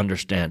have to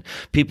understand.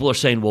 People are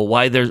saying, well,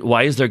 why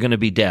is there going to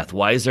be death?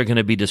 Why is there going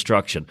to be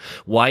destruction?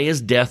 Why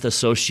is death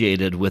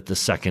associated with the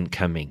second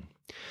coming?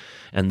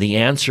 And the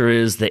answer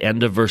is the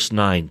end of verse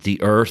 9.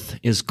 The earth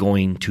is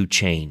going to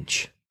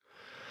change.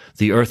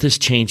 The earth is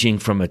changing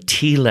from a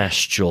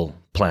telestial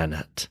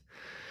planet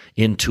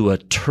into a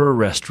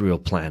terrestrial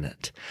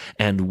planet.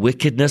 And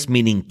wickedness,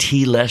 meaning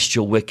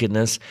telestial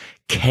wickedness,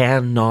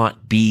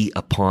 cannot be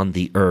upon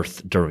the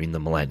earth during the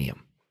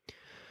millennium.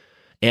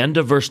 End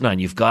of verse 9.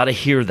 You've got to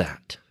hear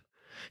that.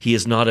 He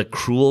is not a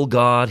cruel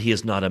God. He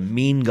is not a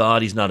mean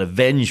God. He's not a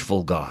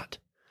vengeful God.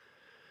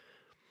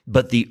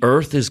 But the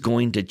earth is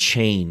going to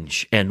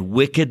change, and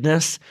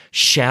wickedness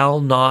shall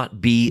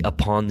not be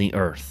upon the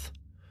earth.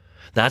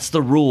 That's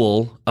the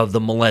rule of the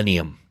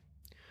millennium.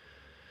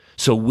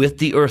 So with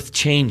the earth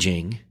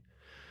changing,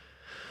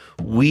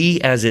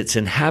 we as its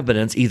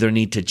inhabitants either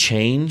need to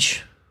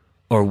change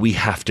or we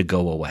have to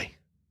go away,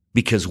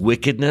 because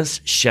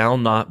wickedness shall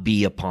not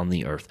be upon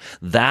the earth.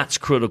 That's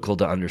critical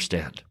to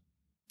understand.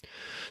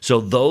 So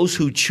those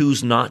who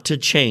choose not to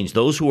change,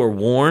 those who are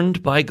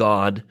warned by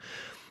God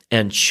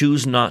and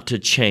choose not to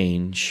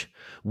change,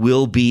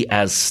 will be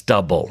as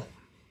stubble,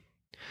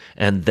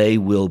 and they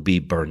will be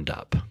burned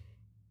up.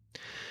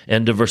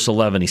 End of verse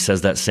 11, he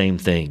says that same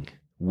thing.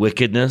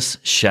 Wickedness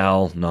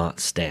shall not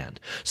stand.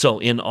 So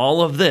in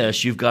all of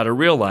this, you've got to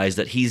realize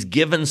that he's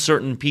given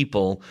certain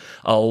people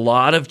a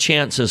lot of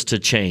chances to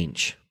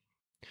change.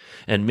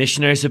 And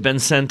missionaries have been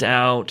sent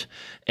out,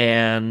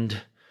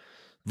 and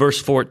verse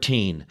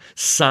 14,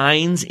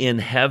 signs in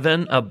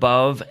heaven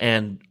above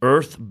and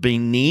earth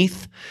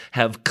beneath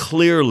have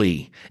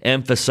clearly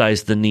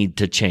emphasized the need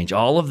to change.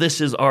 All of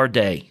this is our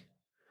day.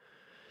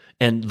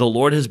 And the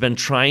Lord has been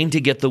trying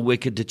to get the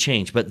wicked to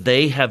change, but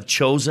they have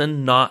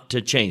chosen not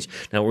to change.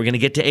 Now, we're going to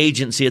get to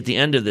agency at the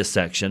end of this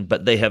section,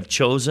 but they have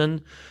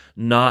chosen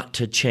not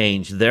to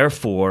change.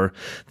 Therefore,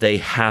 they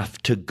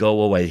have to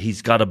go away.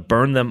 He's got to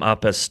burn them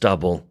up as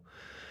stubble,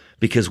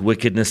 because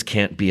wickedness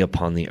can't be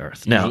upon the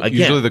earth. Now, again,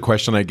 usually the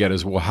question I get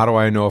is, well, how do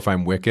I know if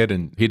I'm wicked?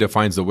 And he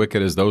defines the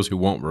wicked as those who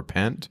won't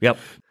repent. Yep.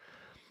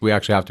 We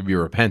actually have to be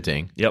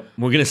repenting. Yep.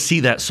 We're going to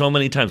see that so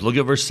many times. Look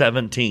at verse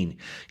 17.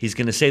 He's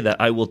going to say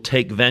that, I will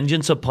take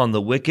vengeance upon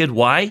the wicked.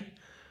 Why?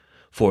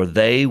 For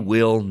they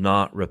will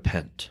not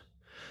repent.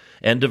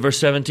 End of verse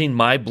 17,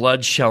 my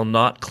blood shall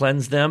not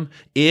cleanse them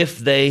if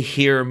they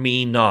hear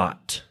me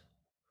not.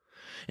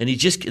 And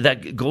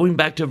going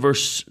back to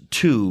verse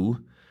 2,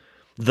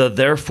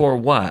 therefore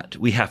what?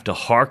 We have to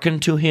hearken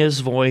to his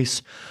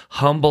voice,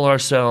 humble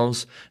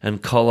ourselves,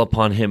 and call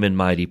upon him in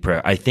mighty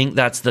prayer. I think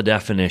that's the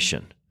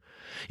definition.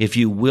 If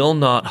you will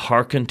not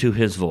hearken to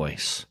his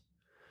voice,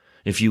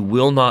 if you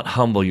will not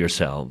humble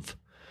yourself,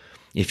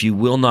 if you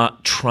will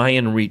not try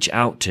and reach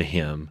out to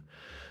him,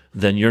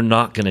 then you're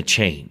not going to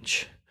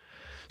change.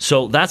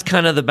 So that's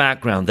kind of the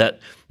background, that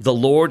the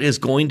Lord is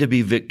going to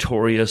be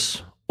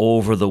victorious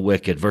over the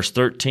wicked. Verse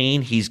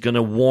 13, he's going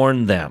to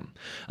warn them.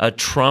 A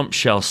trump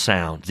shall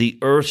sound. The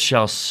earth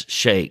shall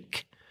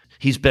shake.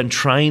 He's been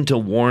trying to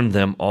warn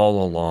them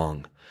all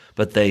along,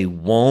 but they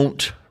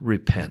won't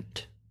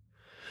repent.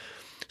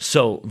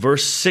 So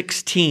verse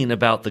 16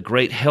 about the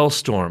great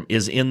hailstorm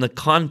is in the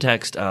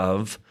context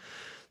of,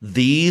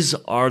 these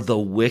are the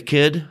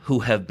wicked who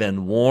have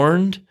been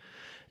warned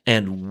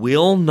and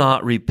will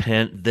not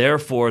repent,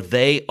 therefore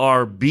they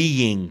are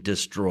being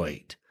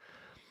destroyed.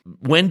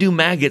 When do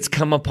maggots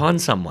come upon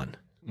someone?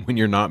 When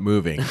you're not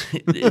moving.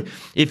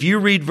 If you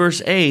read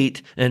verse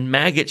 8, and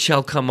maggots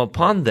shall come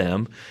upon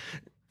them,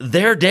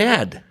 they're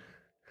dead.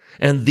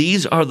 And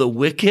these are the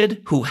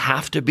wicked who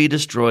have to be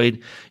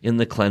destroyed in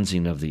the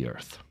cleansing of the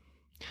earth.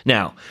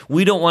 Now,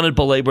 we don't want to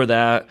belabor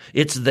that.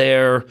 It's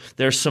there.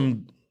 There's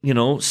some,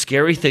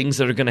 scary things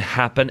that are going to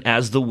happen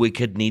as the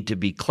wicked need to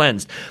be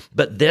cleansed.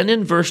 But then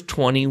in verse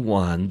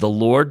 21, the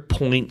Lord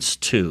points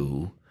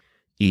to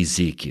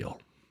Ezekiel.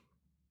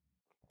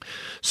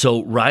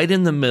 So right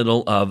in the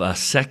middle of a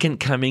second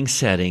coming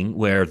setting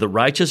where the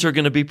righteous are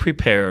going to be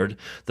prepared,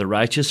 the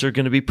righteous are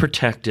going to be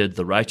protected,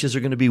 the righteous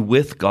are going to be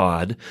with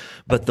God,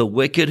 but the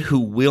wicked who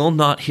will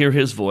not hear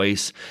his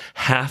voice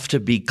have to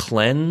be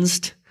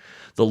cleansed.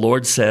 The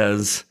Lord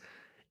says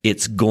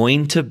it's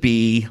going to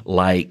be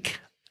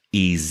like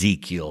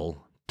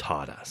Ezekiel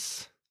taught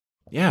us.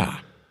 Yeah.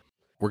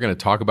 We're going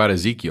to talk about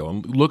Ezekiel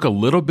and look a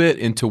little bit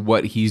into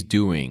what he's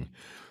doing.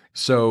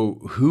 So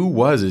who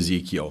was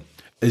Ezekiel?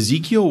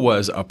 Ezekiel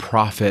was a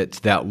prophet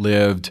that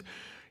lived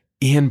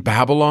in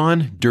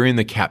Babylon during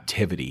the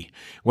captivity.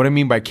 What I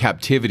mean by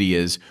captivity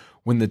is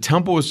when the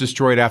temple was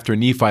destroyed after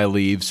Nephi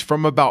leaves,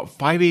 from about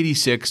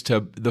 586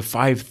 to the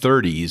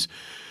 530s,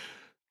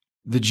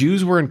 the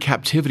Jews were in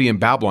captivity in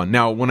Babylon.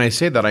 Now, when I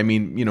say that, I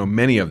mean,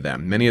 many of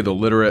them, many of the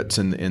literates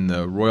in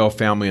the royal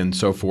family and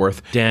so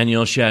forth.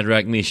 Daniel,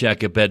 Shadrach,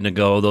 Meshach,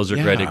 Abednego, those are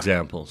great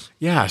examples.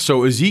 Yeah,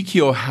 so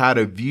Ezekiel had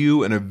a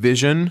view and a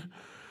vision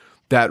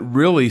that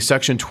really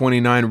section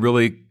 29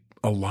 really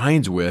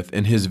aligns with,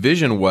 and his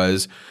vision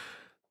was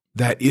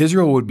that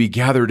Israel would be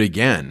gathered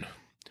again.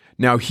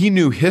 Now, he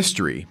knew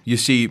history. You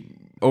see,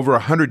 over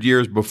 100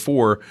 years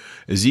before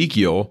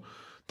Ezekiel,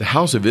 the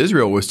house of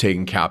Israel was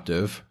taken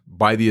captive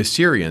by the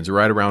Assyrians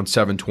right around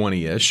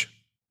 720-ish.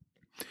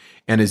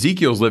 And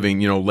Ezekiel's living,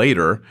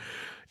 later.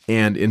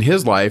 And in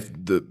his life,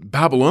 the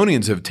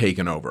Babylonians have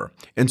taken over.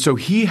 And so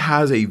he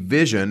has a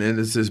vision, and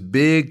it's this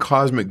big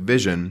cosmic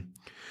vision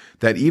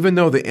that even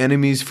though the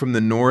enemies from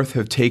the north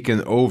have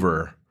taken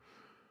over,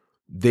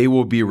 they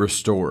will be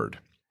restored.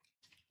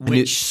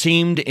 Which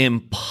seemed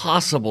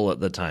impossible at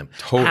the time.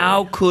 Totally.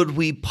 How could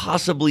we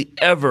possibly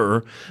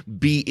ever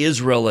be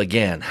Israel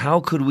again? How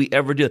could we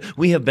ever do it?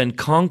 We have been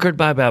conquered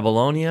by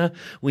Babylonia.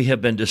 We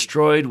have been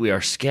destroyed. We are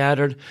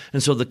scattered.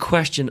 And so the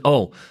question,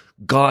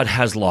 God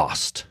has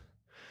lost.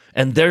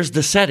 And there's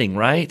the setting,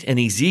 right? And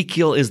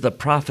Ezekiel is the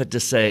prophet to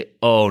say,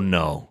 oh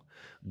no,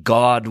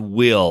 God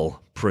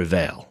will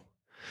prevail.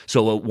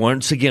 So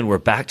once again, we're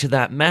back to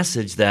that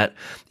message that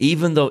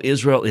even though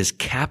Israel is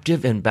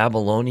captive in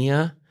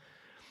Babylonia,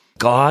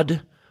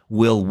 God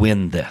will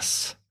win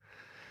this.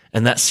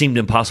 And that seemed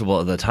impossible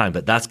at the time,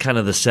 but that's kind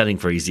of the setting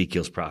for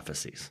Ezekiel's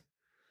prophecies.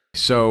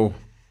 So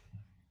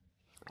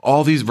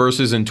all these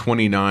verses in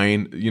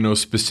 29,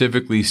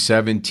 specifically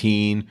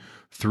 17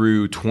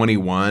 through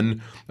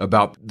 21,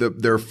 about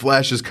their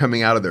flesh is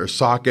coming out of their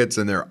sockets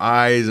and their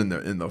eyes and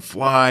the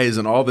flies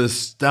and all this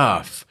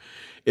stuff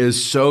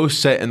is so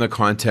set in the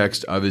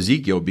context of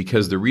Ezekiel,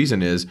 because the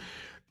reason is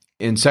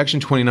in section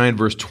 29,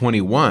 verse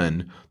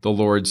 21, the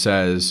Lord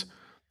says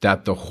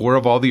that the whore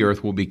of all the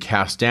earth will be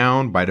cast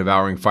down by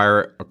devouring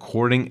fire,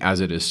 according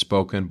as it is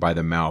spoken by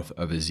the mouth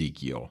of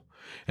Ezekiel.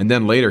 And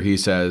then later he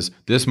says,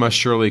 this must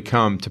surely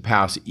come to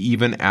pass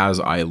even as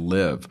I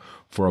live,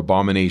 for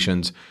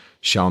abominations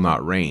shall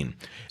not reign.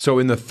 So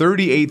in the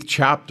 38th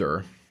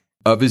chapter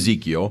of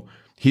Ezekiel,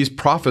 he's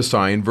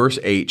prophesying, verse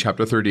 8,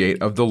 chapter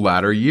 38, of the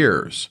latter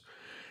years.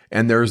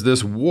 And there's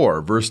this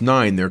war. Verse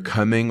 9, they're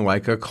coming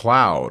like a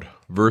cloud.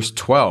 Verse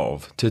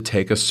 12, to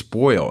take a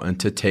spoil and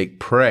to take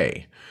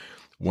prey.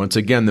 Once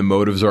again, the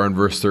motives are in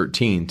verse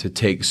 13, to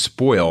take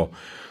spoil.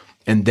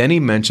 And then he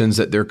mentions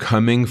that they're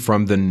coming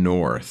from the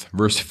north.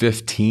 Verse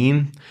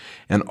 15,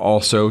 and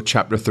also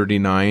chapter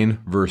 39,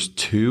 verse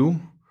 2.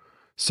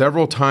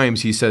 Several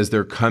times he says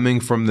they're coming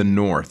from the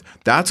north.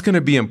 That's going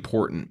to be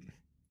important.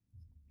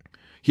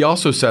 He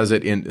also says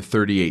it in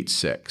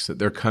 38:6, that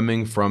they're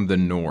coming from the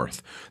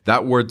north.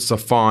 That word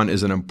Saphon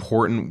is an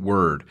important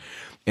word.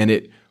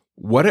 And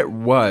what it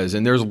was,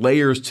 and there's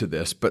layers to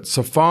this, but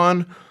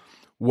Saphon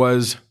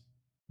was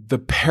the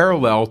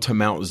parallel to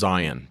Mount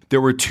Zion.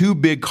 There were two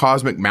big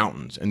cosmic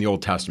mountains in the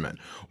Old Testament.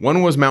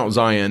 One was Mount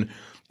Zion,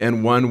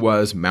 and one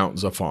was Mount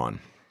Zaphon.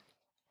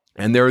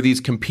 And there are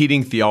these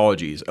competing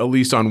theologies, at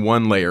least on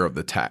one layer of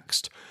the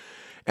text.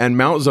 And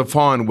Mount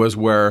Zaphon was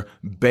where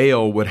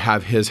Baal would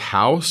have his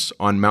house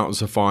on Mount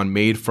Zaphon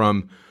made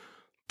from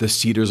the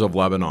cedars of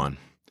Lebanon.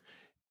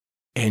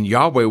 And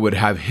Yahweh would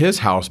have his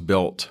house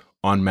built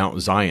on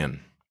Mount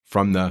Zion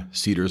from the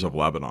cedars of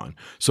Lebanon.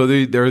 So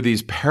there are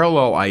these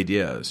parallel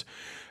ideas.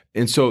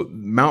 And so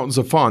Mount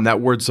Zaphon,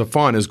 that word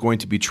Zaphon, is going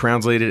to be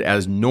translated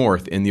as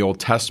north in the Old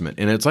Testament.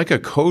 And it's like a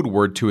code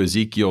word to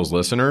Ezekiel's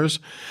listeners,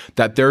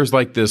 that there's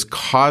like this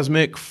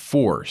cosmic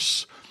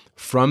force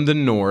from the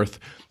north,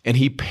 and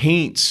he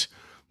paints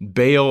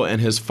Baal and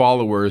his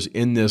followers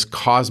in this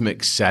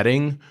cosmic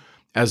setting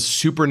as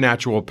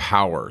supernatural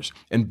powers.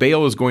 And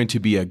Baal is going to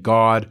be a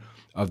god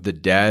of the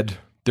dead.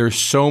 There's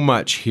so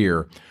much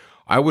here.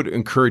 I would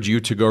encourage you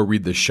to go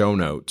read the show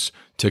notes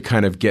to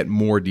kind of get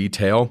more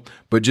detail,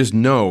 but just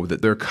know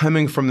that they're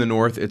coming from the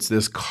north. It's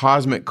this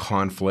cosmic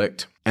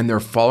conflict, and they're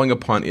falling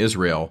upon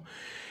Israel.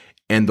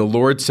 And the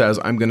Lord says,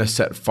 I'm going to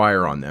set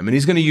fire on them. And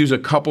he's going to use a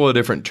couple of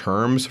different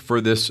terms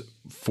for this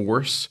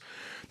force.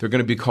 They're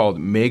going to be called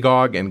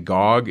Magog and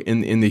Gog.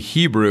 In the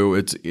Hebrew,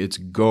 it's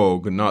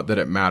Gog, not that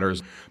it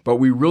matters, but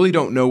we really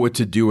don't know what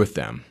to do with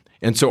them.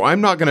 And so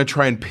I'm not going to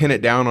try and pin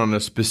it down on a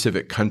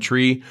specific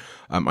country.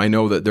 I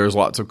know that there's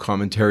lots of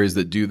commentaries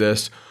that do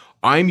this.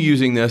 I'm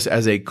using this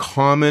as a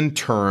common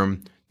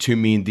term to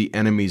mean the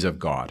enemies of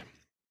God.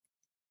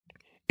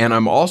 And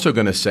I'm also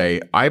going to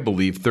say, I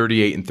believe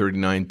 38 and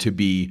 39 to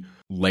be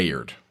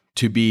layered,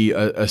 to be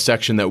a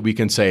section that we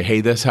can say, hey,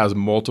 this has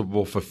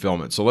multiple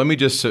fulfillments. So let me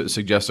just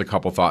suggest a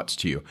couple thoughts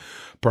to you.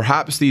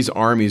 Perhaps these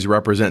armies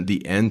represent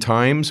the end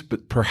times,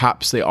 but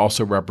perhaps they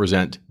also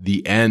represent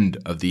the end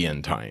of the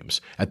end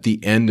times, at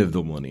the end of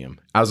the millennium,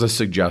 as a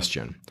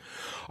suggestion.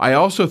 I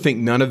also think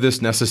none of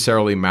this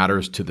necessarily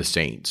matters to the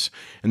saints.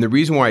 And the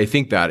reason why I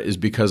think that is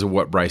because of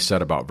what Bryce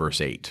said about verse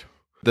 8.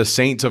 The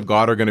saints of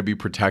God are going to be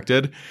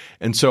protected.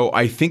 And so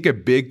I think a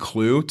big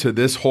clue to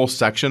this whole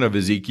section of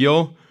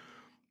Ezekiel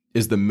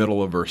is the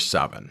middle of verse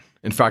 7.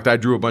 In fact, I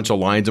drew a bunch of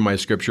lines in my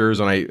scriptures,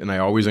 and I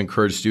always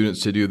encourage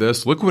students to do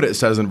this. Look what it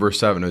says in verse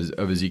 7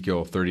 of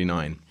Ezekiel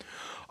 39.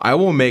 I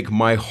will make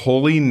my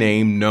holy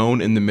name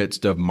known in the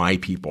midst of my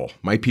people.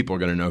 My people are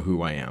going to know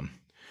who I am.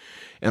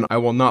 And I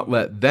will not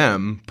let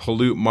them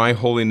pollute my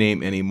holy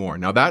name anymore.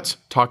 Now that's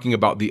talking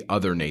about the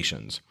other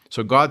nations.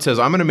 So God says,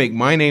 I'm going to make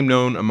my name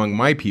known among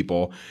my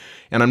people,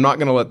 and I'm not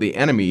going to let the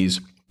enemies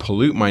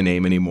pollute my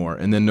name anymore.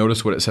 And then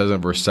notice what it says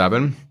in verse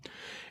 7.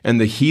 And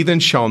the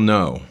heathen shall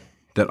know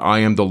that I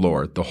am the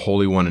Lord, the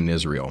Holy One in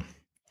Israel.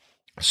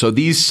 So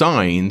these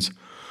signs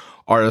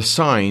are a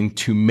sign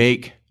to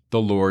make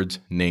the Lord's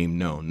name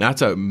known.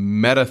 That's a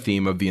meta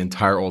theme of the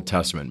entire Old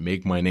Testament.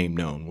 Make my name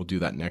known. We'll do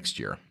that next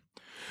year.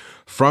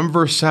 From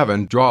verse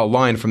 7, draw a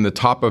line from the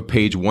top of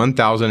page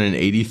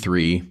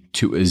 1083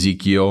 to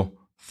Ezekiel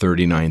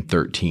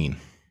 39:13.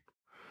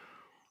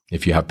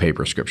 If you have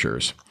paper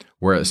scriptures,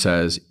 where it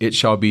says, it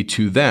shall be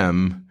to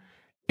them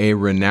a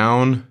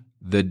renown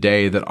the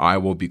day that I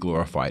will be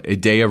glorified, a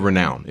day of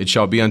renown. It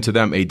shall be unto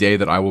them a day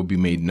that I will be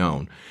made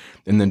known.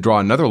 And then draw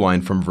another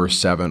line from verse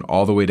 7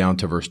 all the way down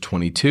to verse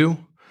 22,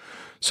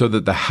 so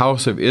that the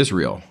house of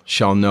Israel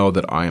shall know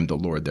that I am the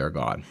Lord their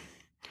God.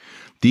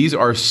 These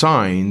are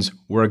signs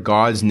where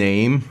God's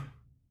name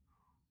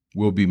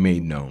will be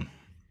made known.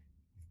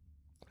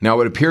 Now,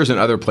 it appears in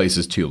other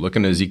places too. Look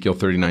in Ezekiel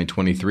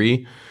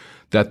 39:23,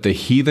 that the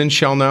heathen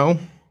shall know.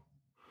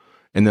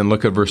 And then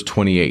look at verse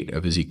 28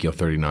 of Ezekiel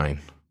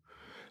 39.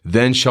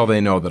 Then shall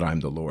they know that I'm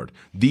the Lord.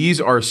 These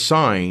are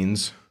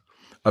signs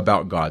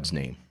about God's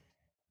name,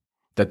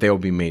 that they will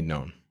be made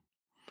known.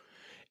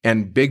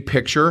 And big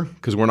picture,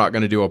 because we're not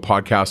going to do a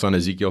podcast on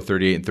Ezekiel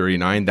 38 and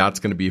 39, that's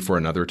going to be for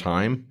another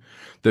time.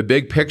 The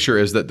big picture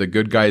is that the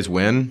good guys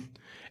win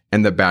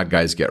and the bad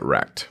guys get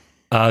wrecked.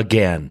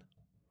 Again.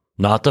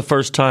 Not the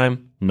first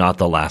time, not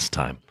the last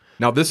time.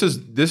 Now, this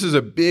is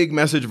a big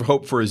message of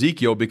hope for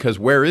Ezekiel, because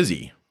where is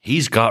he?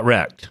 He's got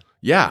wrecked.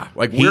 Yeah.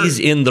 He's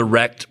in the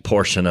wrecked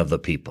portion of the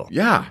people.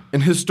 Yeah.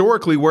 And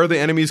historically, where are the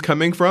enemies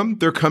coming from?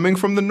 They're coming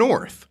from the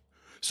north.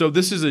 So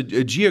this is a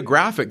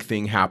geographic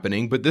thing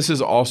happening, but this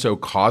is also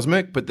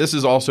cosmic, but this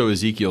is also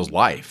Ezekiel's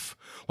life.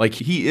 Like,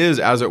 he is,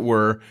 as it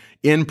were,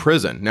 in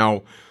prison.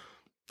 Now,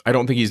 I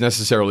don't think he's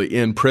necessarily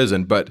in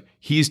prison, but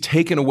he's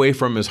taken away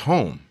from his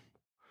home.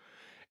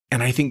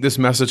 And I think this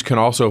message can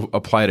also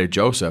apply to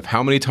Joseph.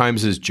 How many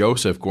times is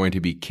Joseph going to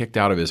be kicked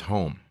out of his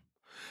home?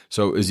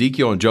 So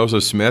Ezekiel and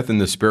Joseph Smith in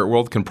the spirit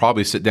world can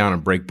probably sit down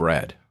and break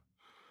bread.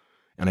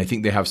 And I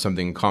think they have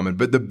something in common.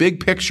 But the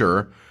big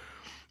picture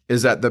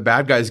is that the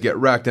bad guys get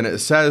wrecked. And it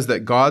says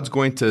that God's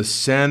going to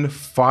send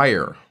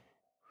fire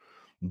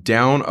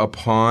down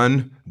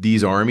upon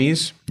these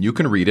armies. You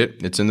can read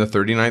it. It's in the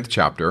 39th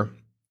chapter.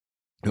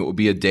 It will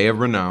be a day of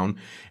renown.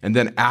 And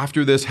then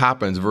after this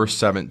happens, verse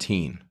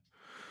 17,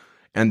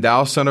 and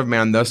thou, son of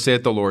man, thus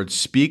saith the Lord,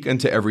 speak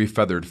unto every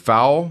feathered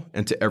fowl,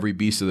 and to every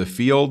beast of the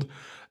field,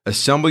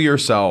 assemble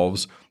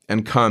yourselves,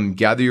 and come,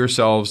 gather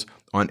yourselves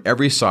on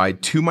every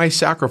side to my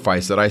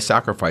sacrifice that I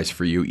sacrifice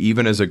for you,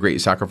 even as a great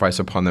sacrifice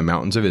upon the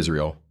mountains of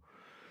Israel,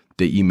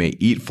 that ye may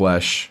eat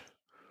flesh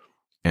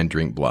and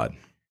drink blood.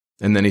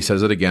 And then he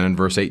says it again in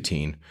verse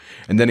 18.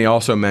 And then he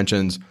also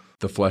mentions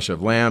the flesh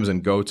of lambs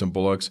and goats and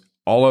bullocks,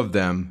 all of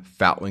them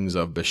fatlings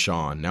of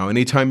Bashan. Now,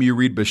 anytime you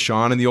read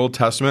Bashan in the Old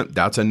Testament,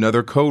 that's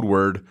another code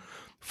word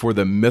for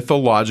the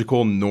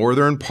mythological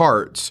northern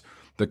parts,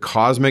 the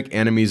cosmic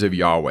enemies of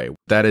Yahweh.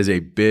 That is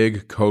a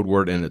big code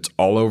word, and it's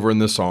all over in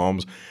the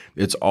Psalms.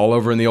 It's all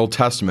over in the Old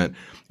Testament,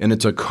 and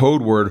it's a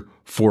code word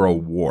for a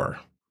war,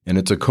 and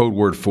it's a code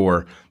word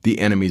for the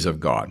enemies of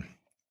God.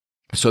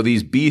 So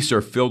these beasts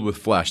are filled with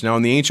flesh. Now,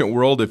 in the ancient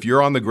world, if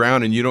you're on the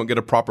ground and you don't get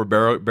a proper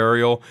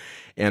burial,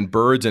 and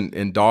birds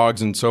and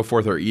dogs and so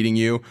forth are eating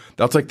you,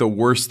 that's like the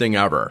worst thing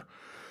ever.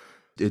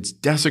 It's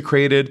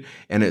desecrated,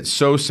 and it's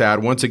so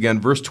sad. Once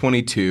again, verse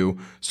 22,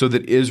 so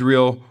that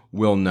Israel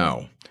will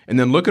know. And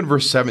then look at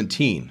verse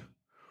 17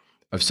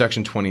 of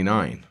section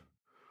 29.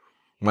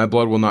 My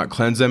blood will not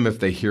cleanse them if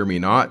they hear me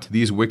not.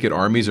 These wicked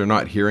armies are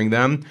not hearing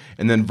them.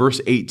 And then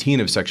verse 18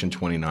 of section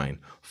 29.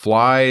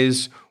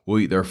 Flies will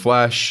eat their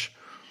flesh,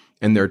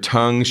 and their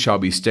tongues shall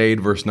be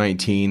stayed. Verse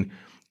 19.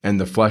 And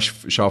the flesh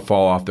shall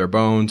fall off their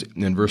bones.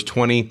 And in verse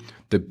 20,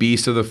 the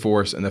beasts of the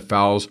forest and the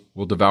fowls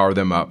will devour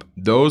them up.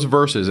 Those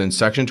verses in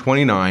section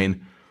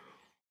 29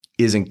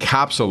 is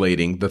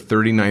encapsulating the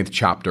 39th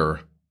chapter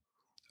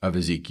of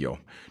Ezekiel.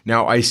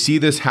 Now, I see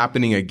this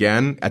happening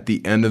again at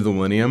the end of the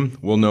millennium.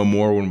 We'll know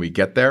more when we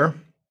get there,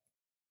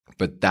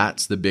 but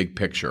that's the big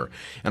picture.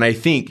 And I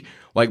think,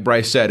 like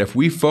Bryce said, if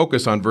we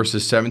focus on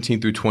verses 17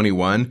 through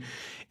 21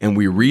 and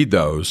we read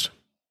those,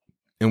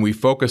 and we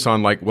focus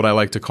on like what I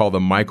like to call the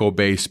Michael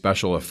Bay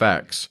special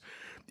effects,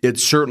 it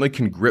certainly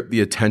can grip the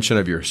attention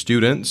of your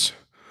students,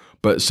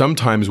 but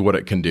sometimes what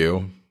it can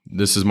do,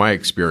 this is my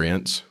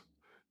experience,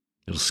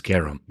 it'll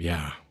scare them.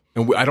 Yeah.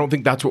 And I don't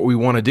think that's what we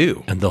want to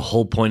do. And the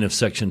whole point of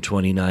section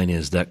 29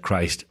 is that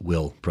Christ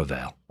will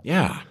prevail.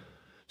 Yeah.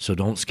 So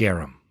don't scare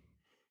them.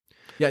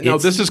 Yeah, no,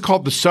 this is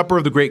called the Supper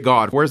of the Great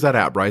God. Where's that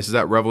at, Bryce? Is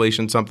that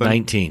Revelation something?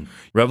 19.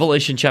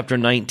 Revelation chapter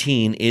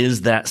 19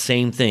 is that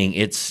same thing.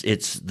 It's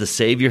the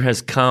Savior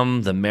has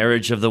come, the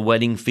marriage of the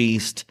wedding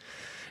feast.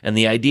 And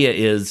the idea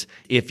is,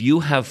 if you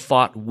have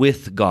fought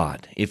with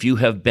God, if you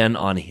have been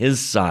on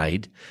his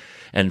side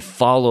and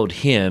followed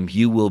him,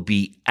 you will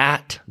be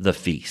at the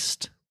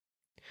feast.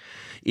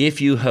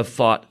 If you have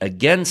fought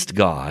against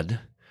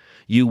God,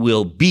 you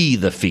will be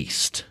the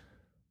feast.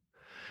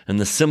 And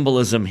the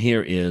symbolism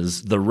here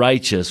is the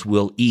righteous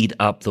will eat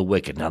up the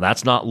wicked. Now,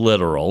 that's not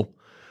literal.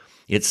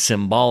 It's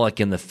symbolic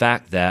in the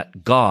fact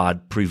that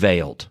God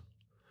prevailed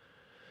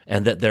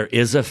and that there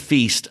is a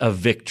feast of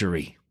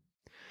victory.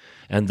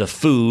 And the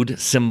food,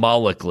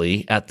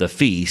 symbolically, at the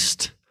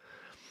feast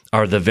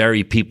are the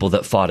very people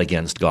that fought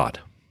against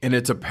God. And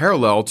it's a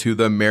parallel to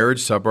the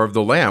marriage supper of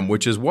the Lamb,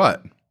 which is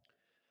what?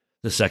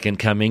 The second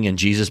coming and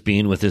Jesus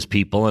being with his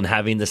people and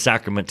having the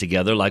sacrament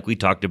together like we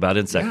talked about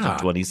in section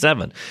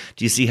 27.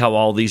 Do you see how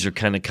all these are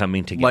kind of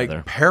coming together?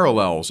 Like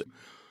parallels.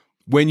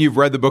 When you've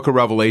read the book of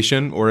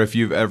Revelation, or if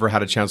you've ever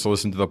had a chance to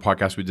listen to the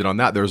podcast we did on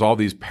that, there's all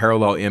these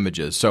parallel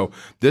images. So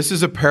this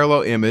is a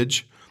parallel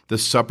image, the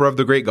supper of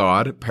the great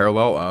God,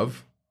 parallel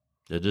of?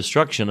 The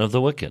destruction of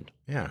the wicked.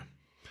 Yeah.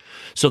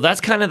 So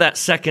that's kind of that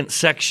second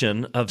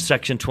section of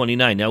section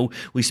 29. Now,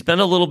 we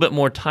spent a little bit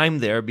more time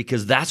there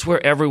because that's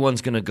where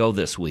everyone's going to go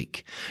this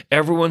week.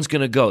 Everyone's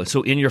going to go.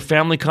 So in your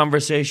family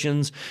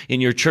conversations, in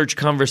your church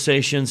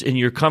conversations, in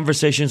your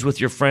conversations with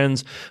your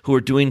friends who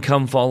are doing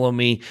Come Follow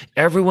Me,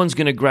 everyone's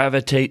going to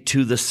gravitate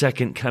to the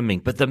second coming.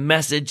 But the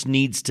message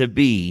needs to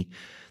be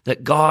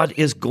that God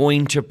is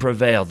going to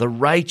prevail. The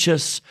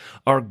righteous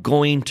are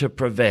going to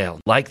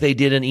prevail, like they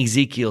did in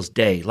Ezekiel's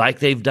day, like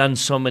they've done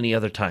so many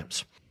other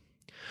times.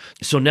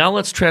 So now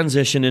let's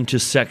transition into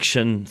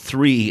section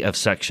 3 of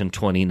section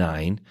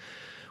 29,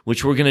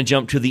 which we're going to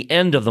jump to the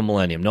end of the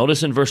millennium.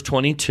 Notice in verse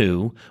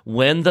 22,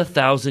 when the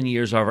 1,000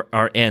 years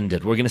are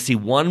ended, we're going to see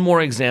one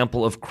more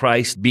example of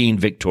Christ being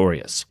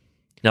victorious.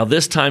 Now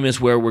this time is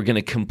where we're going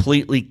to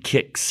completely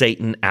kick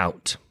Satan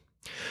out,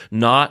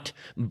 not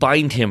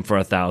bind him for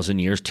 1,000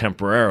 years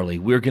temporarily.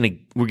 We're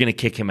going to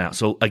kick him out.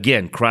 So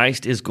again,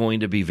 Christ is going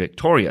to be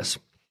victorious.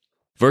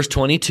 Verse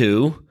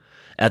 22,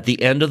 at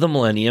the end of the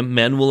millennium,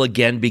 men will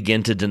again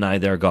begin to deny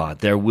their God.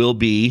 There will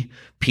be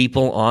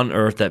people on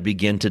earth that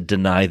begin to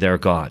deny their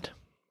God.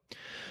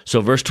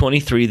 So verse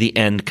 23, the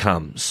end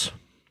comes.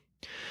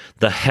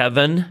 The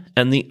heaven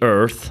and the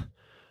earth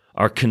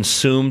are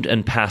consumed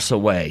and pass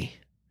away.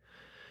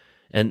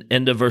 And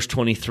end of verse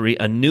 23,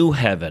 a new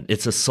heaven.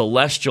 It's a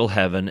celestial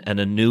heaven and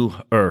a new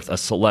earth, a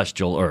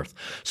celestial earth.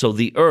 So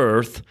the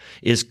earth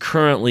is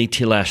currently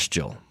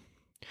telestial.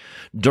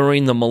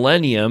 During the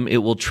millennium, it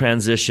will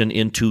transition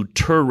into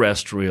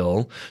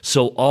terrestrial,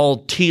 so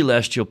all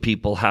telestial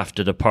people have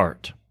to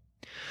depart.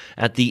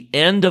 At the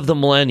end of the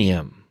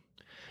millennium,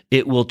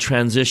 it will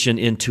transition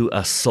into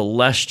a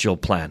celestial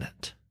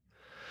planet.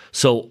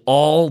 So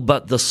all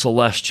but the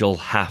celestial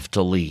have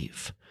to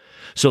leave.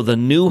 So the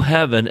new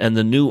heaven and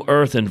the new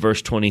earth in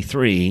verse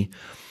 23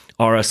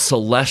 are a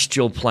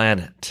celestial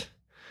planet.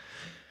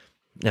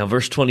 Now,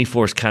 verse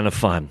 24 is kind of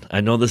fun. I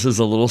know this is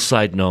a little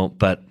side note,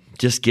 but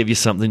just give you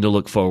something to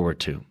look forward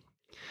to.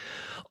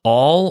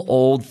 All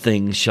old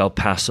things shall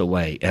pass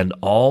away, and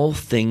all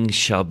things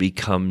shall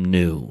become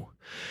new.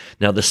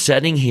 Now, the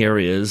setting here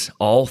is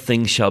all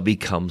things shall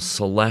become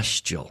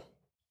celestial.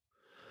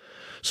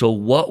 So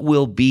what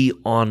will be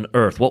on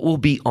earth? What will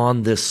be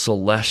on this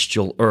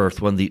celestial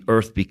earth when the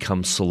earth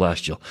becomes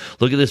celestial?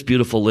 Look at this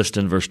beautiful list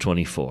in verse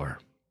 24.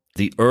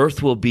 The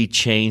earth will be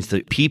changed.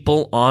 The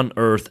people on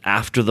earth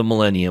after the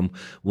millennium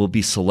will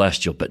be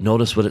celestial. But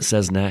notice what it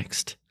says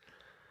next.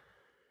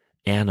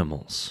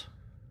 Animals,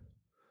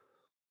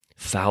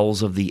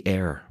 fowls of the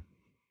air,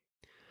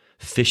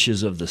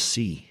 fishes of the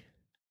sea.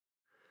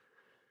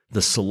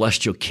 The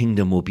celestial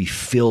kingdom will be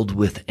filled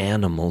with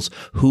animals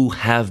who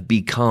have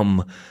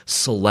become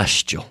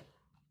celestial.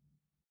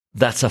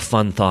 That's a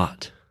fun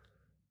thought.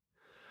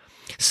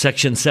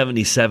 Section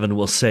 77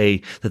 will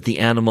say that the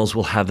animals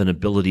will have an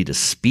ability to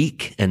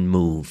speak and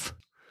move.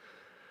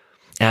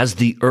 As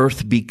the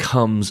earth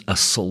becomes a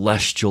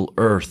celestial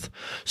earth,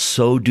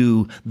 so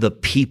do the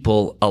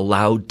people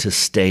allowed to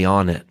stay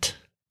on it.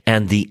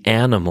 And the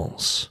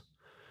animals.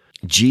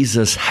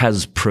 Jesus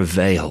has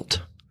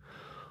prevailed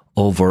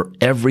over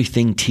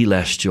everything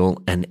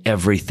telestial and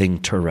everything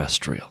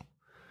terrestrial.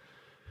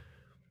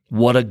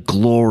 What a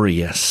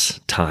glorious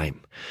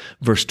time.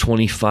 Verse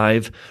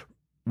 25,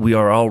 we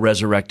are all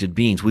resurrected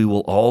beings. We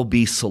will all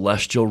be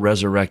celestial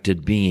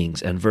resurrected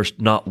beings. And verse,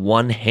 not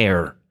one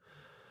hair,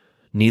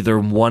 neither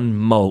one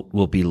mote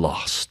will be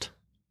lost.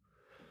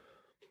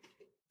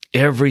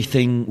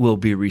 Everything will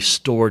be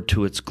restored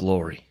to its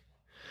glory.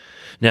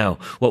 Now,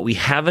 what we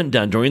haven't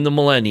done during the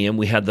millennium,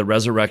 we had the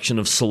resurrection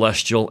of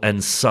celestial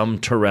and some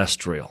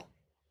terrestrial.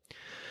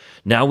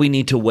 Now we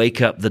need to wake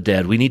up the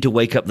dead. We need to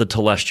wake up the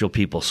telestial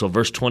people. So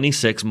verse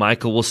 26,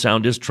 Michael will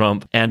sound his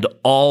trump and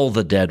all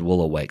the dead will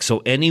awake.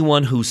 So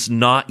anyone who's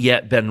not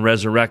yet been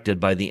resurrected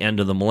by the end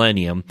of the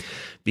millennium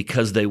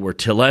because they were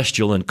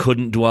telestial and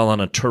couldn't dwell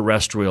on a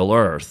terrestrial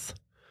earth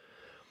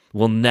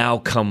will now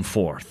come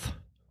forth.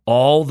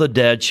 All the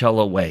dead shall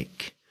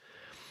awake.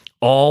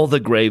 All the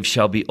graves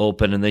shall be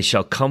open and they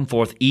shall come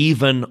forth,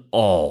 even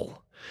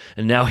all.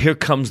 And now here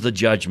comes the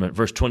judgment.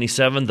 Verse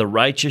 27, the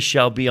righteous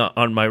shall be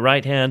on my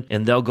right hand,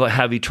 and they'll go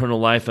have eternal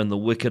life, and the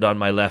wicked on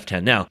my left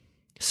hand. Now,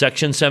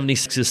 section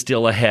 76 is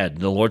still ahead.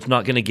 The Lord's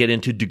not going to get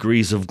into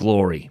degrees of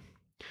glory.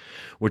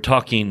 We're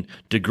talking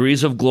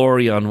degrees of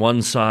glory on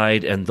one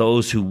side and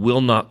those who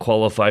will not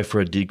qualify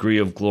for a degree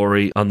of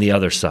glory on the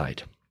other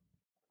side.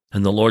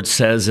 And the Lord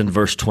says in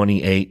verse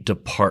 28,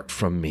 "Depart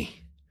from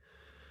me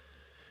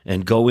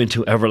and go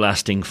into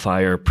everlasting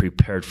fire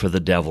prepared for the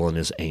devil and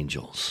his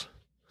angels."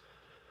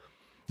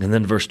 And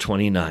then verse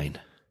 29,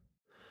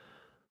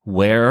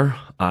 "Where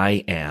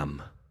I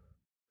am,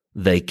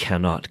 they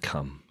cannot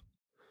come,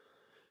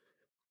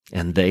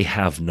 and they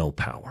have no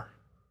power."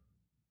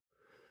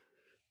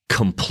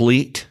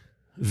 Complete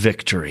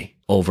victory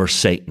over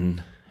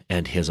Satan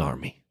and his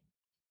army.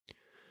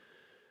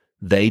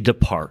 They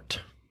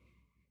depart,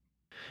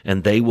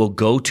 and they will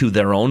go to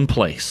their own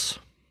place,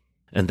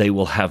 and they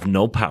will have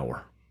no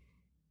power.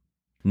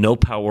 No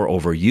power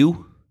over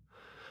you,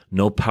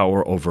 no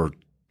power over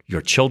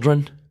your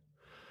children,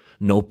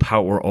 no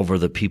power over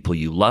the people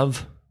you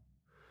love.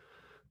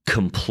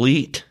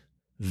 Complete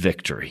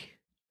victory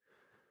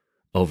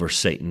over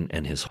Satan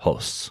and his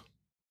hosts.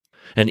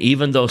 And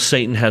even though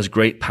Satan has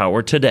great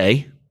power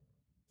today,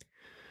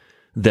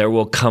 there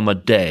will come a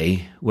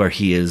day where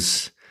he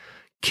is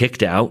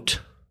kicked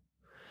out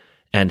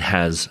and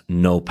has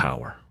no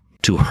power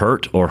to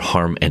hurt or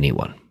harm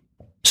anyone.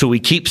 So we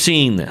keep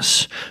seeing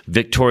this.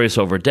 Victorious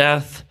over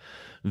death,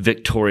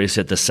 victorious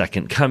at the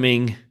second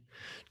coming.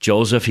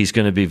 Joseph, he's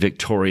going to be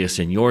victorious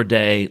in your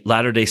day.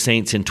 Latter-day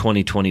Saints in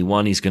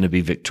 2021, he's going to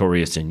be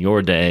victorious in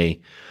your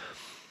day.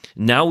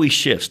 Now we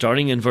shift.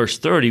 Starting in verse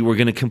 30, we're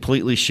going to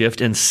completely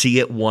shift and see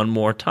it one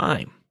more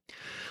time.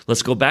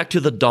 Let's go back to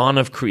the dawn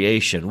of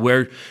creation,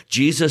 where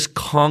Jesus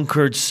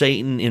conquered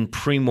Satan in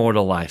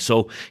premortal life.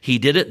 So he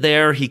did it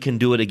there, he can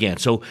do it again.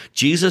 So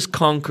Jesus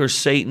conquers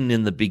Satan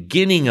in the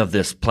beginning of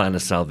this plan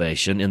of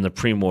salvation, in the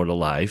premortal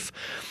life,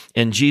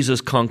 and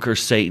Jesus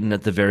conquers Satan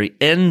at the very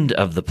end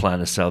of the plan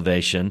of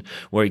salvation,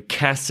 where he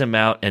casts him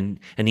out and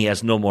he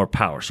has no more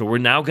power. So we're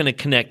now going to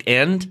connect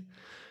end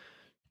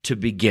to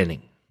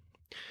beginning.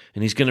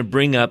 And he's going to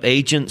bring up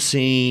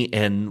agency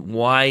and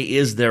why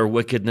is there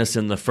wickedness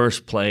in the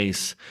first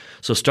place.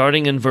 So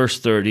starting in verse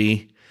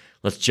 30,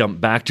 let's jump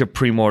back to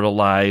premortal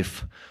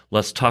life.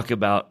 Let's talk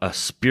about a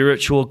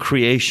spiritual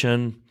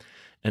creation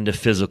and a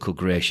physical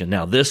creation.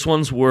 Now, this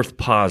one's worth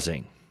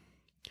pausing.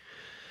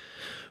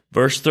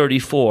 Verse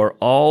 34,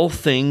 "All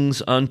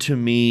things unto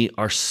me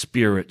are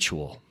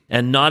spiritual,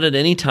 and not at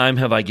any time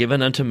have I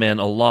given unto men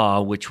a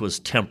law which was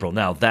temporal."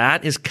 Now,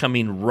 that is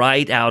coming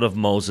right out of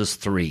Moses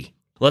 3.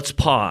 Let's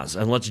pause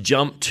and let's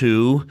jump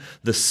to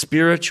the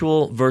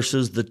spiritual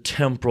versus the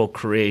temporal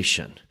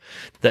creation.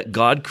 That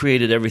God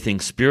created everything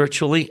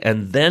spiritually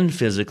and then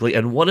physically.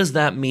 And what does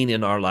that mean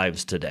in our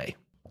lives today?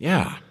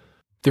 Yeah.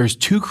 There's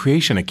two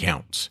creation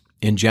accounts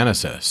in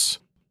Genesis.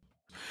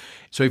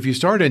 So if you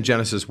start in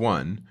Genesis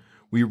 1,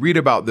 we read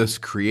about this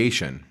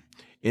creation.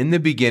 In the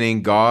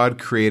beginning, God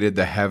created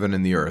the heaven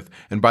and the earth.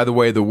 And by the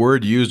way, the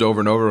word used over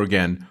and over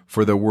again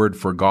for the word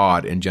for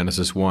God in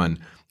Genesis 1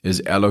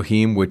 is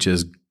Elohim, which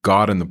is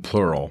God in the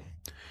plural.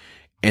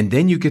 And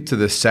then you get to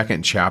the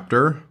second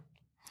chapter,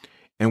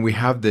 and we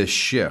have this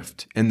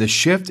shift. And the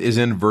shift is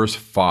in verse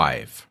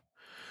 5.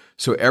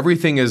 So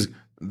everything is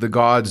the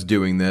gods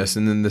doing this.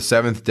 And then the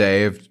seventh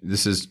day,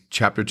 this is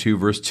chapter 2,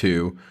 verse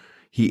 2,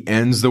 he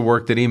ends the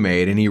work that he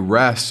made, and he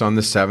rests on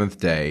the seventh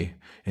day,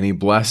 and he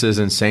blesses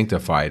and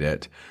sanctified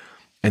it.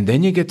 And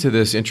then you get to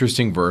this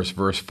interesting verse,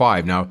 verse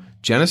 5. Now,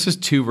 Genesis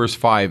 2, verse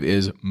 5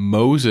 is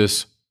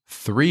Moses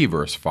 3,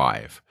 verse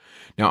 5.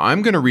 Now,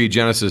 I'm going to read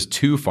Genesis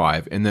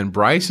 2:5, and then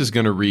Bryce is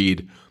going to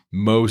read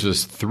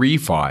Moses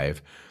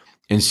 3:5,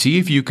 and see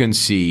if you can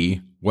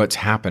see what's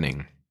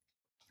happening.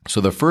 So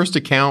the first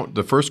account,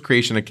 the first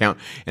creation account,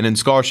 and in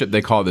scholarship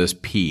they call this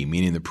P,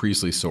 meaning the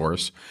priestly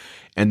source.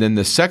 And then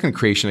the second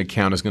creation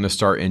account is going to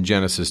start in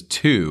Genesis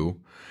 2,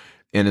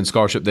 and in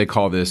scholarship they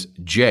call this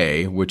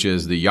J, which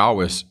is the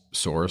Yahweh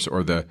source,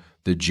 or the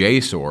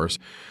J source.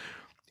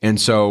 And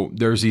so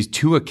there's these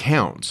two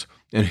accounts.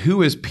 And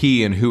who is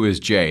P and who is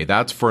J?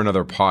 That's for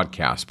another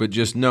podcast. But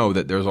just know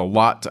that there's a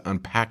lot to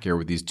unpack here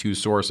with these two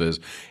sources.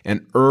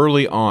 And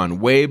early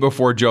on, way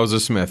before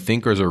Joseph Smith,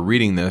 thinkers are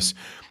reading this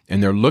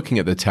and they're looking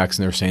at the text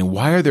and they're saying,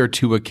 why are there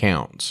two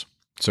accounts?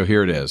 So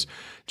here it is.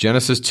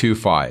 Genesis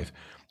 2:5.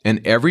 "And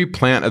every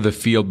plant of the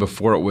field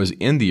before it was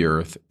in the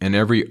earth, and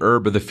every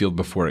herb of the field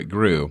before it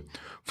grew.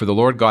 For the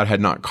Lord God had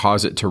not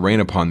caused it to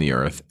rain upon the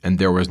earth, and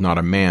there was not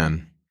a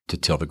man to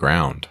till the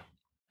ground."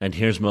 And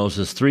here's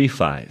Moses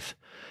 3:5.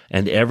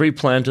 "And every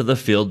plant of the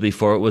field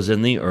before it was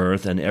in the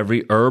earth, and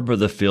every herb of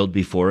the field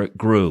before it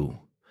grew.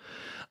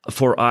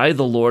 For I,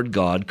 the Lord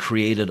God,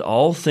 created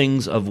all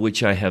things of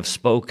which I have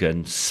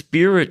spoken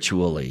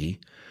spiritually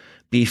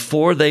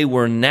before they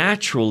were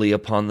naturally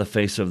upon the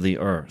face of the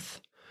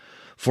earth.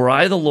 For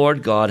I, the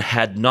Lord God,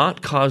 had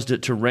not caused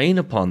it to rain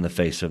upon the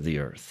face of the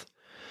earth.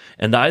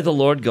 And I, the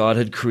Lord God,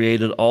 had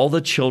created all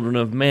the children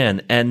of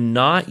men, and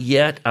not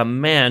yet a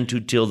man to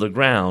till the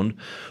ground,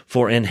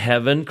 for in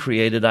heaven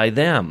created I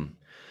them.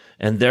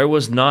 And there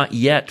was not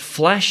yet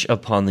flesh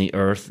upon the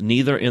earth,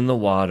 neither in the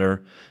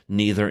water,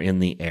 neither in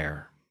the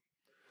air."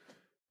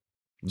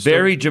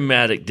 Very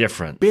dramatic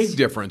difference. Big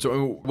difference.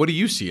 What do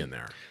you see in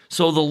there?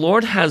 So the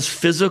Lord has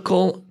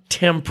physical,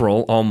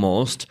 temporal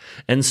almost,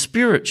 and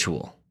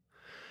spiritual.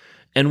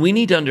 And we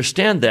need to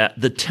understand that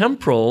the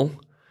temporal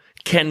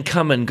can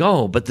come and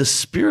go, but the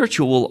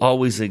spiritual will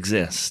always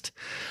exist.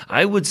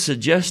 I would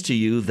suggest to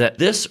you that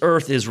this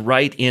earth is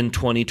right in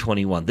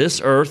 2021.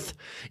 This earth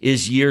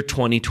is year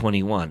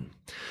 2021.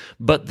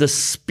 But the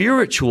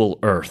spiritual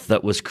earth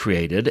that was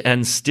created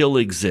and still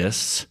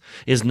exists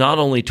is not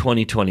only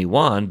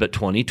 2021, but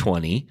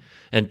 2020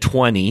 and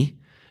 20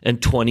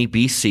 and 20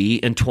 BC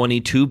and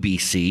 22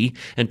 BC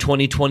and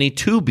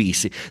 2022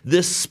 BC.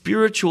 This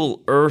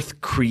spiritual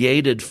earth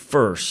created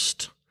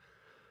first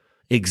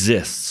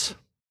exists.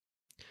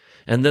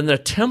 And then the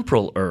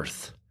temporal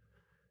earth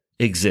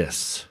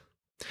exists.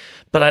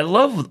 But I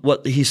love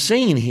what he's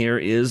saying here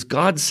is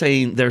God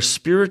saying there's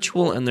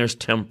spiritual and there's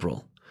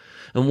temporal.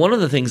 And one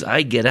of the things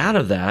I get out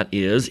of that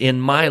is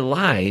in my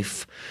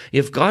life,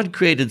 if God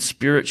created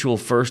spiritual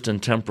first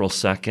and temporal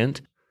second,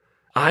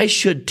 I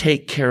should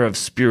take care of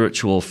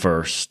spiritual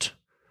first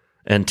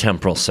and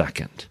temporal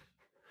second.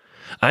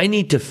 I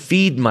need to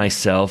feed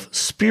myself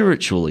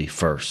spiritually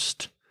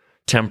first,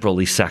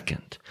 temporally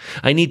second.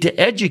 I need to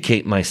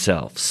educate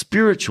myself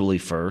spiritually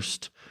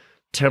first,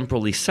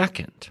 temporally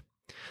second.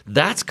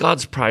 That's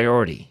God's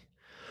priority.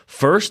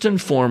 First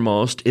and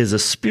foremost is a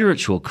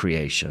spiritual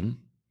creation,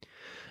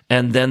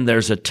 and then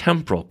there's a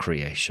temporal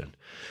creation.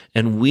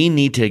 And we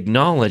need to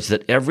acknowledge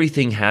that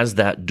everything has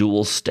that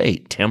dual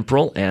state,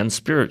 temporal and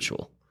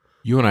spiritual.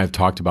 You and I have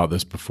talked about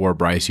this before,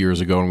 Bryce, years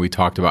ago, and we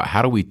talked about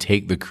how do we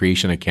take the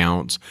creation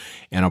accounts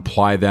and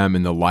apply them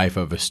in the life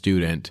of a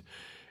student.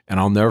 And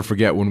I'll never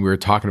forget when we were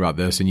talking about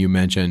this and you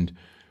mentioned,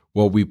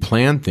 well, we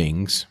plan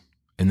things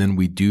and then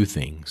we do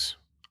things.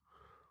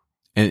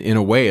 And in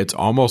a way, it's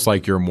almost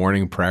like your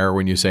morning prayer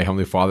when you say,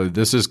 Heavenly Father,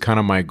 this is kind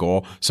of my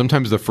goal.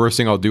 Sometimes the first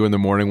thing I'll do in the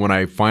morning when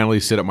I finally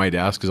sit at my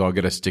desk is I'll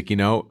get a sticky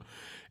note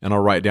and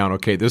I'll write down,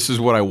 okay, this is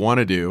what I want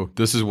to do.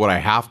 This is what I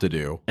have to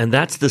do. And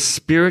that's the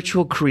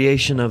spiritual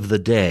creation of the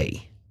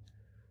day.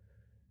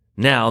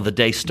 Now the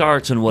day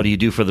starts, and what do you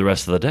do for the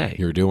rest of the day?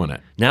 You're doing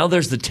it. Now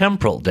there's the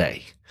temporal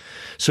day.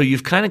 So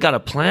you've kind of got a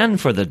plan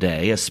for the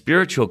day, a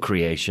spiritual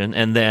creation,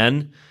 and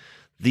then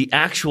the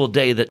actual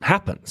day that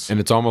happens. And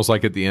it's almost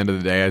like at the end of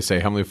the day, I say,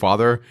 Heavenly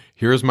Father,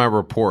 here's my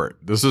report.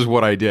 This is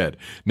what I did.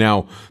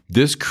 Now,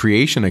 this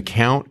creation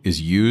account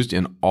is used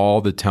in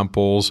all the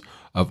temples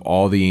of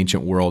all the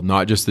ancient world.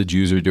 Not just the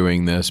Jews are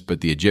doing this,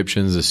 but the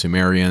Egyptians, the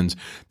Sumerians.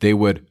 They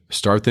would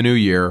start the new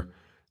year,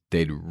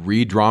 they'd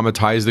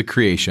re-dramatize the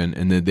creation,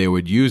 and then they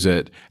would use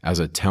it as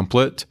a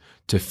template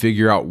to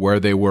figure out where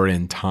they were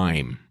in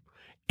time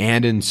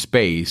and in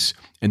space,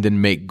 and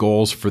then make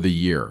goals for the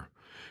year.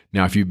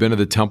 Now, if you've been to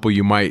the temple,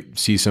 you might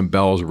see some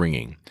bells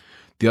ringing.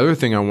 The other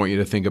thing I want you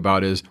to think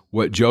about is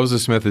what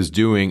Joseph Smith is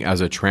doing as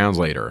a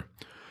translator.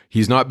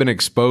 He's not been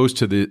exposed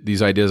to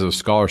these ideas of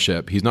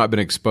scholarship. He's not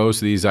been exposed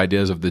to these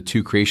ideas of the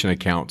two creation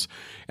accounts.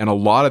 And a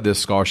lot of this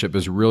scholarship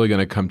is really going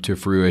to come to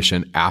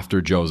fruition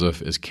after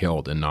Joseph is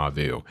killed in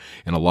Nauvoo.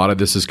 And a lot of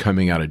this is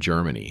coming out of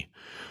Germany.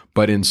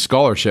 But in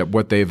scholarship,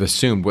 what they've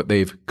assumed, what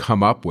they've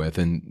come up with,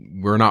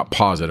 and we're not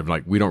positive,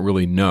 like we don't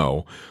really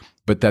know,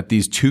 but that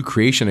these two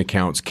creation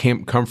accounts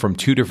come from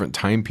two different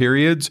time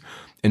periods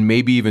and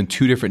maybe even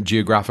two different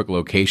geographic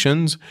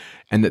locations,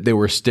 and that they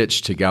were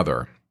stitched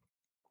together.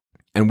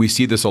 And we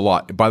see this a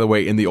lot. By the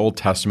way, in the Old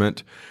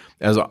Testament,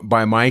 as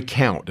by my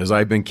count, as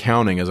I've been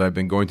counting, as I've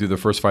been going through the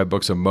first 5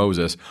 books of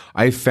Moses,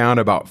 I found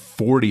about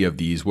 40 of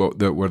these where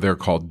they're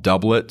called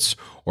doublets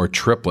or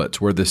triplets,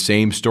 where the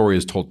same story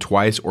is told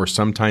twice or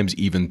sometimes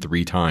even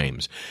 3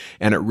 times.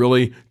 And it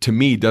really, to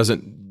me,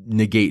 doesn't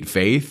negate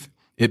faith.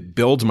 It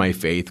builds my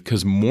faith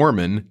because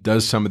Mormon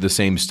does some of the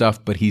same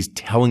stuff, but he's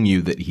telling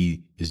you that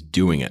he is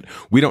doing it.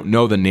 We don't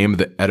know the name of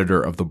the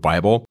editor of the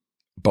Bible,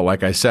 but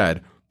like I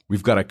said,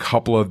 we've got a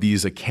couple of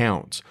these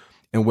accounts.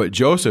 And what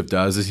Joseph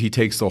does is he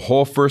takes the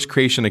whole first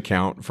creation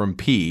account from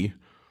P,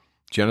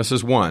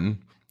 Genesis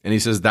 1, and he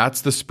says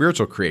that's the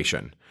spiritual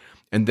creation.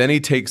 And then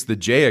he takes the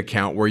J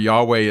account where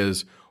Yahweh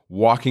is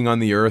walking on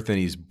the earth and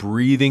he's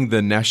breathing the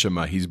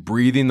neshama. He's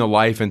breathing the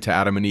life into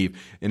Adam and Eve.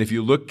 And if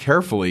you look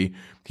carefully,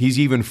 he's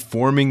even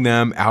forming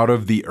them out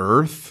of the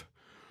earth.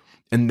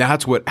 And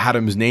that's what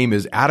Adam's name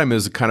is. Adam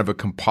is kind of a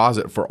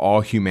composite for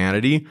all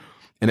humanity.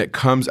 And it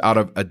comes out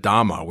of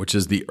Adama, which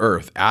is the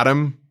earth.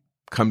 Adam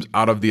comes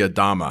out of the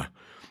Adama.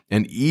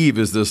 And Eve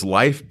is this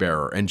life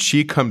bearer, and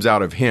she comes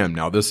out of him.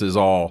 Now, this is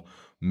all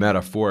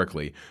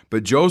metaphorically.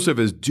 But Joseph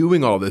is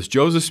doing all this.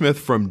 Joseph Smith,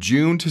 from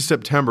June to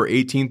September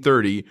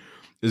 1830,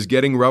 is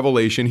getting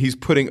revelation. He's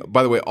putting,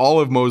 by the way, all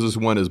of Moses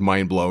 1 is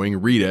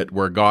mind-blowing. Read it,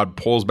 where God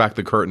pulls back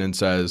the curtain and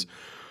says,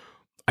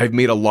 I've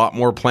made a lot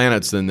more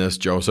planets than this,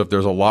 Joseph.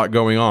 There's a lot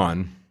going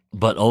on.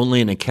 But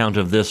only an account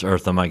of this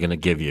earth am I going to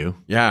give you.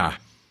 Yeah.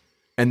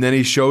 And then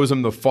he shows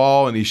him the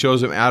fall, and he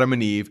shows him Adam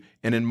and Eve.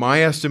 And in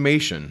my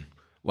estimation,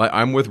 like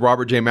I'm with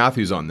Robert J.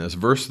 Matthews on this,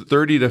 verse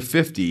 30 to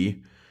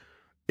 50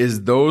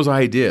 is those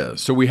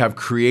ideas. So we have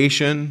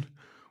creation,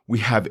 we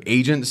have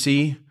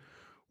agency,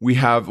 We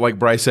have, like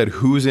Bryce said,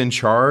 who's in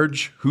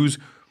charge, who's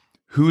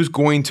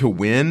going to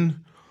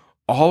win.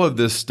 All of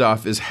this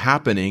stuff is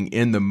happening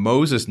in the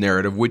Moses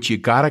narrative, which you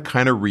got to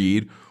kind of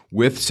read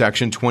with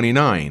section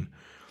 29.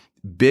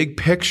 Big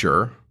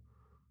picture,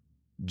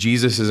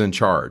 Jesus is in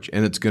charge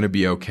and it's going to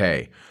be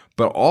okay.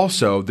 But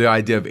also the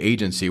idea of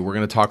agency. We're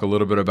going to talk a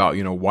little bit about,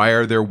 why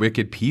are there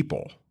wicked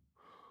people?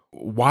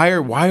 Why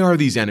are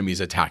these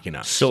enemies attacking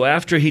us? So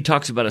after he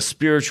talks about a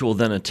spiritual,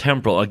 then a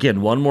temporal,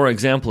 again, one more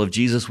example of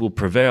Jesus will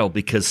prevail,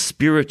 because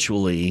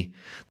spiritually,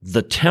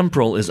 the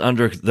temporal is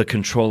under the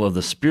control of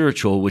the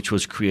spiritual, which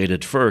was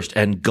created first,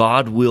 and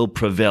God will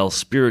prevail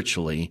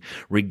spiritually,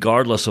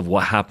 regardless of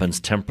what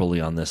happens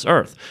temporally on this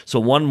earth. So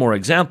one more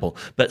example.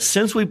 But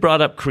since we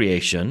brought up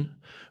creation,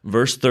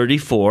 verse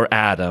 34,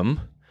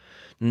 Adam,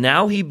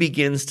 now he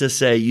begins to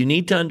say, you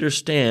need to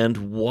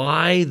understand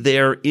why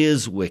there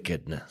is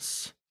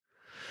wickedness.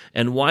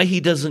 And why he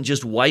doesn't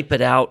just wipe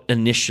it out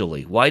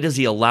initially. Why does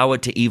he allow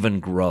it to even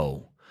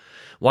grow?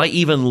 Why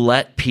even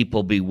let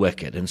people be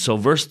wicked? And so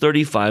verse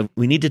 35,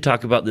 we need to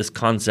talk about this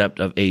concept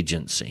of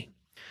agency.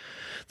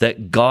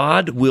 That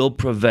God will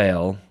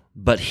prevail,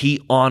 but he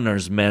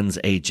honors men's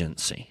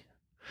agency.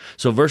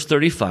 So verse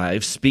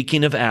 35,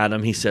 speaking of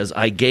Adam, he says,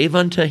 I gave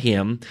unto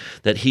him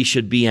that he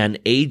should be an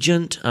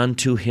agent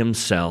unto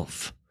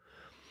himself.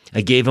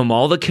 I gave him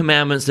all the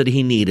commandments that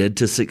he needed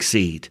to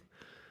succeed.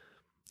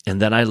 And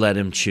then I let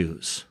him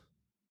choose.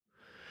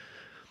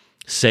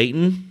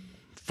 Satan,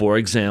 for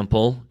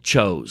example,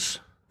 chose.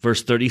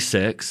 Verse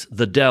 36,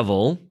 the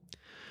devil,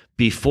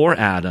 before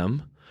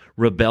Adam,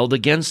 rebelled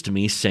against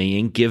me,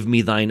 saying, give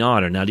me thine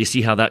honor. Now, do you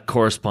see how that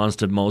corresponds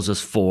to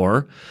Moses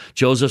 4?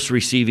 Joseph's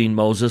receiving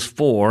Moses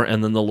 4,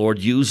 and then the Lord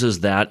uses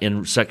that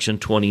in section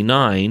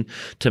 29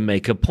 to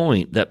make a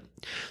point that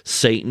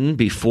Satan,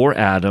 before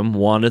Adam,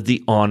 wanted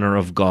the honor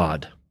of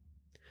God,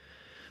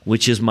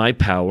 which is my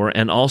power,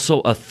 and also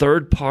a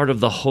third part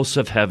of the hosts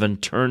of heaven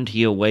turned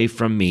he away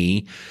from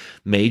me.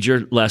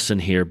 Major lesson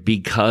here,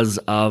 because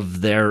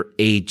of their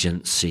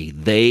agency.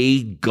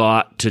 They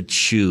got to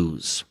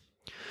choose.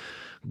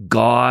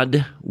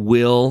 God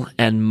will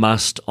and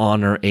must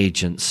honor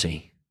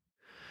agency.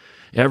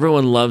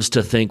 Everyone loves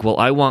to think, well,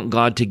 I want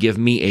God to give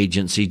me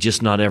agency,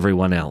 just not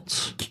everyone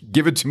else.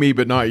 Give it to me,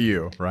 but not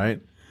you, right?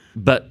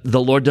 But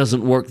the Lord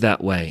doesn't work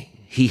that way.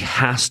 He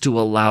has to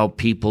allow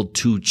people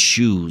to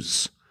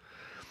choose.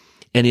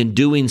 And in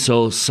doing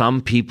so,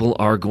 some people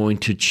are going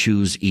to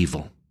choose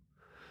evil.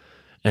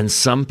 And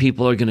some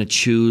people are going to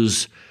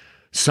choose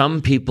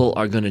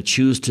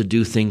to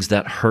do things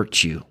that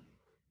hurt you.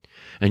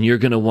 And you're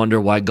going to wonder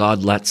why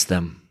God lets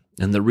them.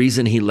 And the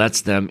reason he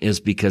lets them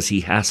is because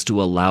he has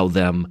to allow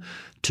them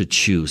to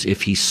choose.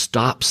 If he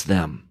stops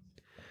them,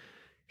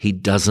 he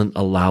doesn't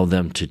allow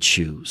them to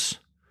choose.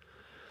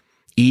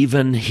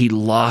 Even he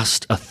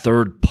lost a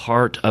third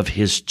part of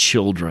his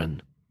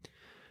children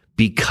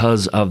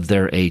because of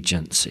their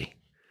agency.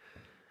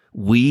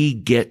 We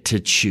get to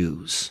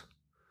choose.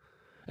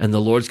 And the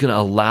Lord's going to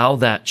allow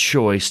that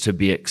choice to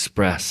be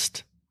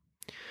expressed.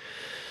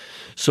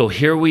 So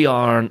here we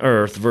are on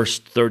earth, verse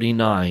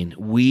 39.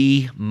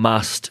 We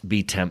must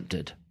be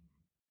tempted.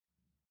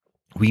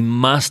 We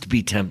must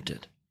be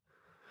tempted.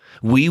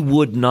 We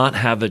would not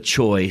have a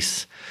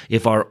choice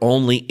if our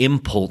only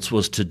impulse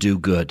was to do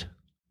good.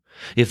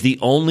 If the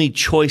only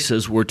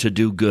choices were to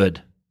do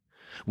good,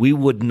 we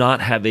would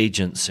not have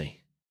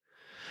agency.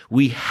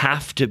 We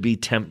have to be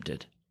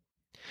tempted.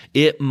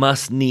 It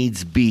must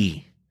needs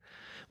be.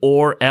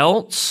 Or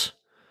else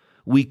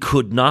we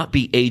could not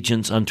be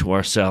agents unto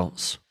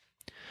ourselves.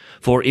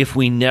 For if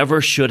we never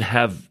should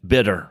have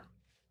bitter,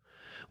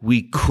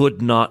 we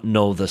could not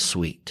know the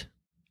sweet.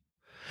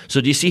 So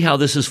do you see how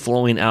this is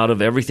flowing out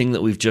of everything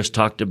that we've just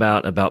talked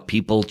about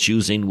people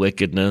choosing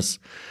wickedness?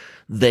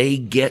 They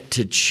get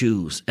to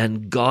choose.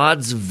 And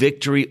God's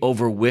victory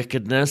over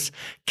wickedness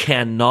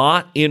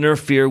cannot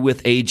interfere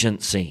with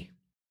agency.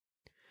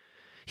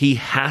 He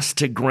has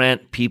to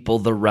grant people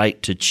the right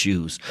to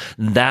choose.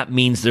 That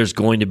means there's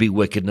going to be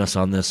wickedness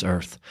on this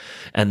earth.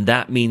 And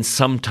that means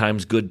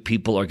sometimes good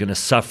people are going to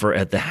suffer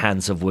at the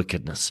hands of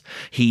wickedness.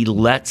 He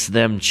lets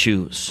them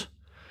choose.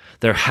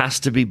 There has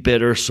to be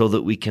bitter so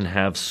that we can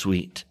have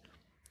sweet.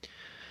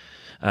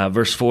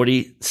 Verse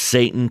 40,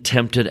 Satan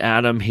tempted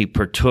Adam. He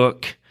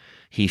partook.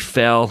 He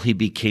fell. He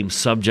became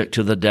subject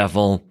to the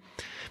devil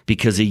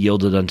because he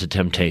yielded unto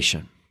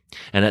temptation.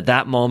 And at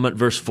that moment,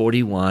 verse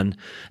 41,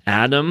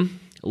 Adam,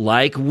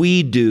 like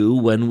we do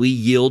when we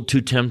yield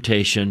to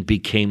temptation,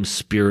 became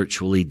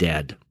spiritually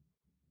dead.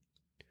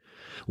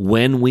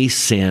 When we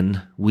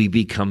sin, we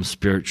become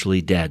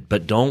spiritually dead.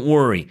 But don't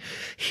worry,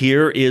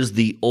 here is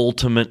the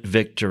ultimate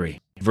victory.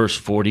 Verse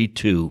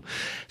 42.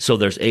 So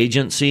there's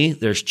agency,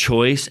 there's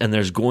choice, and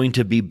there's going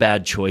to be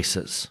bad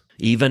choices.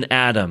 Even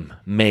Adam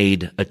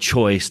made a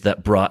choice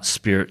that brought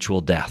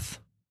spiritual death.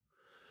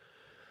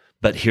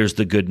 But here's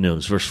the good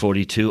news. Verse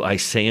 42, I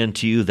say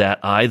unto you that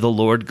I, the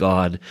Lord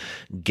God,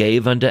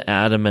 gave unto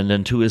Adam and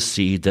unto his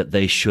seed that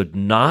they should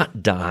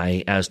not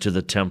die as to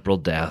the temporal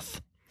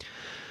death,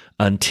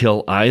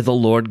 until I, the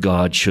Lord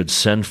God, should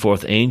send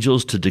forth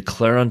angels to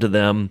declare unto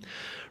them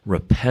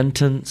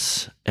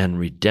repentance and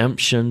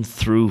redemption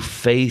through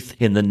faith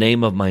in the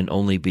name of mine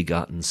only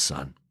begotten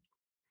Son,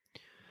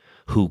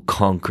 who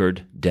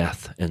conquered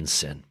death and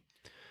sin.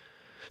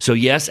 So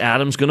yes,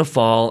 Adam's going to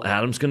fall.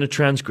 Adam's going to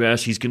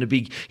transgress. He's going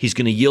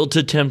to yield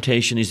to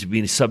temptation. He's going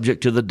to be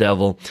subject to the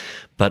devil.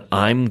 But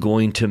I'm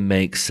going to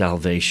make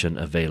salvation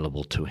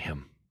available to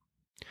him.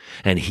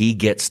 And he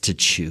gets to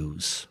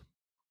choose.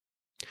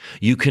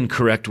 You can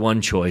correct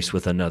one choice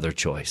with another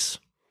choice.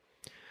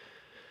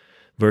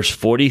 Verse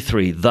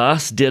 43,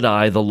 thus did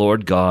I, the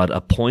Lord God,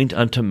 appoint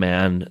unto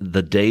man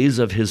the days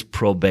of his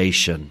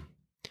probation,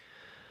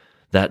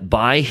 that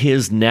by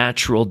his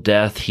natural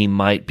death he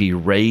might be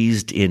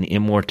raised in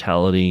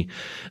immortality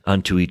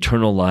unto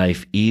eternal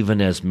life,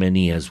 even as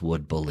many as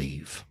would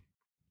believe.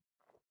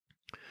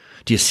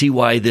 Do you see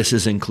why this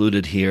is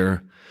included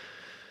here?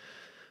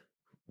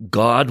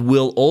 God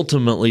will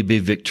ultimately be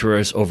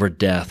victorious over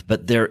death,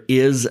 but there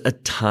is a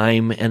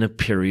time and a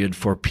period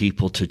for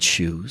people to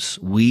choose.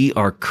 We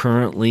are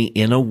currently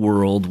in a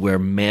world where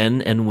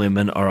men and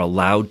women are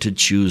allowed to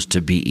choose to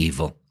be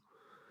evil.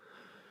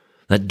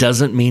 That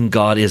doesn't mean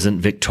God isn't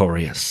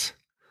victorious.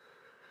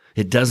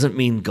 It doesn't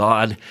mean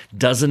God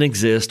doesn't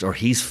exist or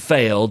he's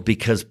failed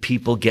because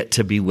people get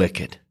to be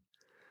wicked.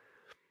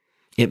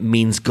 It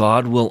means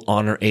God will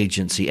honor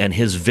agency, and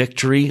his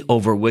victory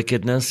over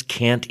wickedness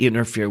can't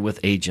interfere with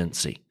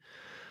agency.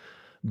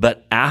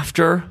 But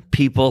after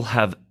people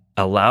have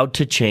allowed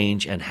to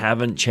change and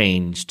haven't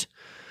changed,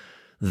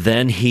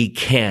 then he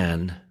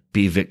can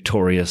be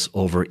victorious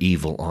over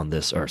evil on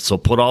this earth. So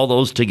put all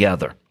those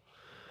together.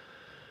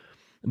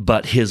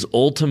 But his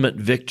ultimate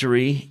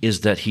victory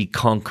is that he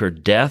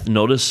conquered death.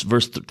 Notice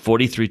verse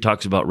 43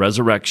 talks about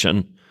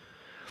resurrection,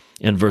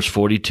 and verse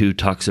 42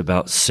 talks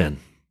about sin.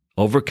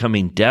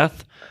 Overcoming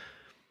death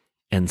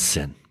and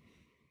sin.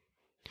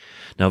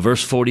 Now,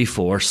 verse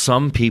 44,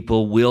 some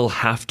people will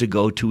have to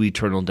go to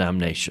eternal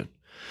damnation,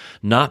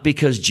 not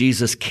because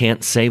Jesus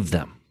can't save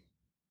them.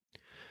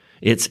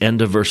 It's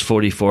end of verse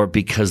 44,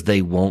 because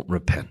they won't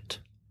repent.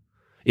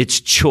 It's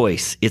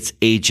choice, it's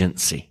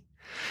agency.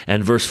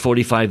 And verse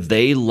 45,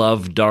 they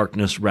love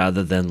darkness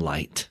rather than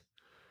light,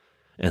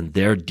 and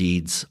their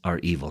deeds are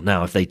evil.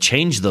 Now, if they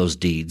change those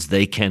deeds,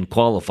 they can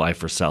qualify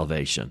for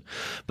salvation,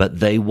 but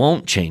they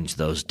won't change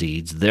those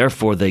deeds.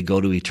 Therefore, they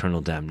go to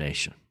eternal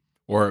damnation.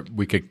 Or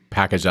we could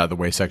package that the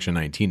way Section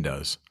 19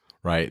 does,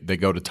 right? They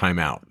go to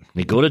timeout.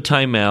 They go to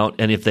timeout,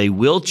 and if they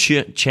will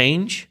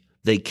change,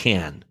 they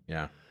can.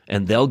 Yeah.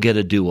 And they'll get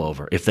a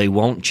do-over. If they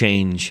won't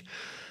change,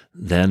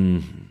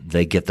 then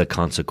they get the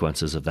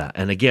consequences of that.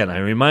 And again, I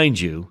remind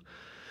you,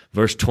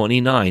 verse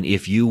 29,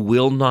 if you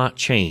will not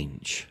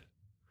change,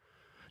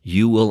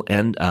 you will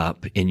end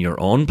up in your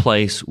own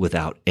place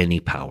without any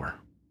power.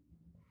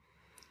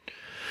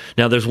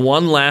 Now, there's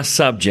one last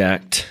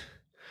subject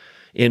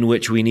in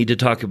which we need to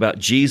talk about.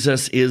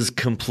 Jesus is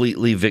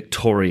completely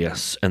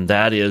victorious, and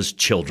that is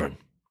children.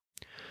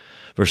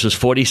 Verses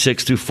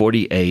 46 through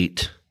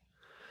 48,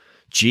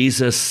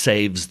 Jesus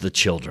saves the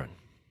children.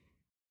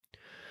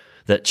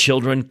 That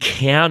children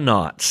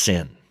cannot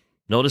sin.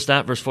 Notice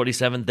that, verse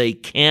 47, they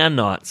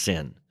cannot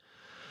sin.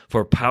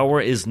 For power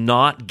is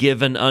not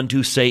given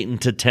unto Satan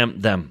to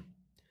tempt them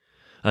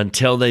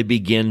until they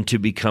begin to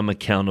become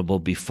accountable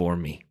before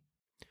me.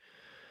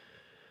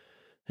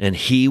 And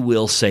he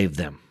will save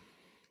them.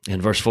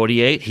 In verse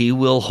 48, he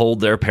will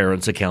hold their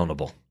parents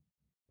accountable,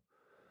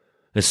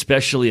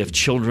 especially if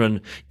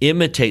children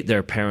imitate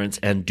their parents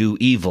and do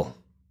evil.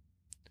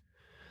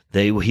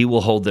 He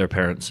will hold their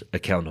parents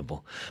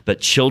accountable. But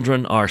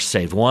children are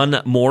saved.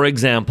 One more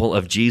example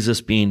of Jesus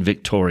being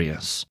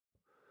victorious.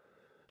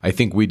 I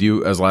think we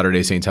do, as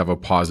Latter-day Saints, have a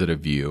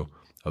positive view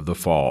of the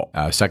fall.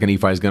 Second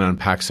Nephi is going to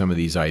unpack some of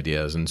these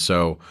ideas. And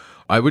so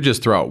I would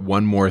just throw out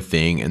one more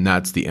thing, and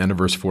that's the end of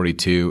verse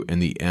 42 and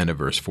the end of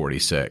verse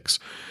 46.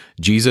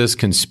 Jesus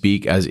can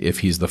speak as if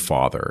he's the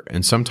Father,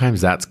 and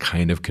sometimes that's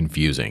kind of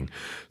confusing.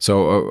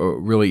 So a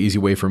really easy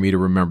way for me to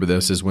remember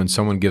this is when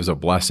someone gives a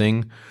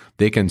blessing,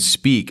 they can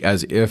speak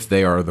as if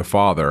they are the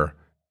Father,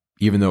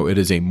 even though it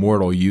is a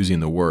mortal using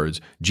the words.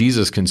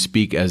 Jesus can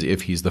speak as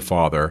if he's the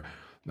Father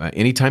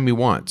anytime he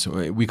wants.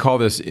 We call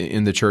this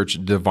in the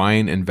church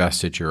divine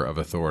investiture of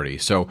authority.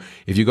 So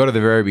if you go to the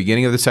very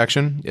beginning of the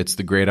section, it's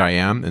the great I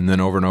am. And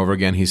then over and over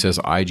again, he says,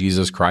 I,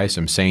 Jesus Christ,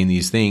 am saying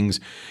these things.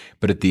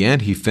 But at the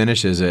end, he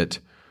finishes it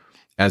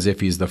as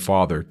if he's the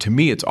Father. To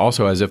me, it's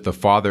also as if the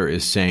Father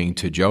is saying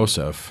to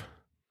Joseph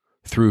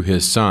through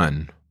his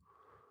son,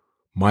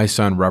 my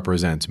son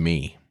represents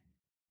me.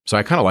 So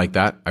I kind of like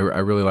that. I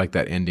really like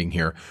that ending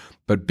here.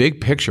 But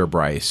big picture,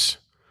 Bryce,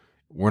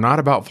 we're not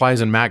about flies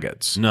and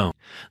maggots. No.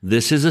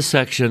 This is a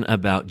section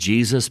about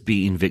Jesus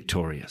being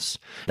victorious.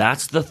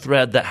 That's the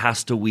thread that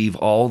has to weave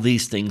all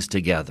these things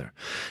together.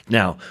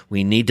 Now,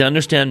 we need to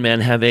understand men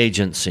have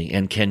agency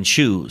and can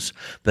choose,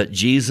 but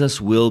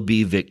Jesus will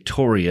be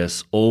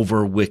victorious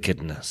over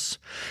wickedness.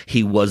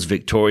 He was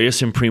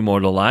victorious in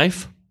premortal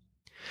life.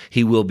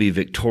 He will be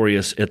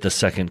victorious at the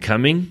second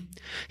coming,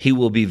 He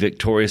will be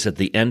victorious at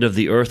the end of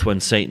the earth when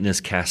Satan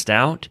is cast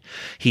out.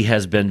 He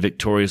has been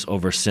victorious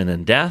over sin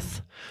and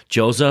death.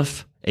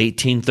 Joseph,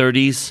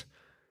 1830s,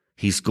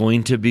 he's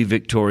going to be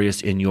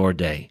victorious in your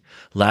day.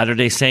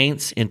 Latter-day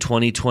Saints in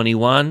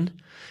 2021,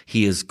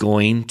 he is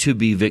going to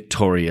be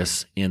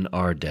victorious in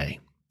our day.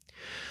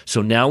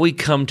 So now we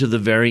come to the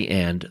very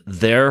end.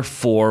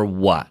 Therefore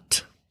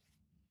what?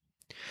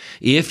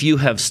 If you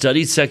have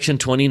studied section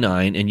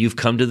 29 and you've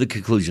come to the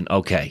conclusion,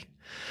 okay,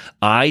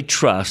 I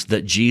trust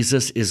that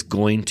Jesus is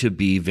going to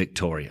be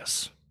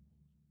victorious.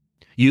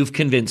 You've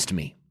convinced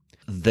me.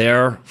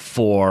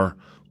 Therefore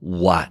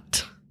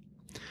what?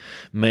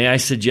 May I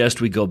suggest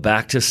we go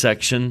back to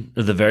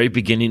the very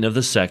beginning of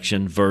the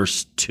section,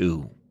 verse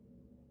 2.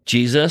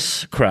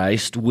 Jesus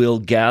Christ will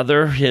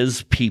gather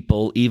his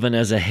people even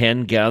as a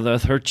hen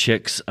gathereth her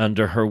chicks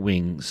under her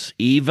wings,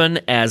 even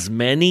as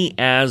many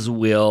as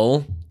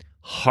will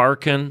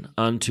hearken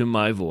unto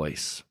my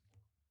voice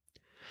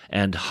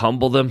and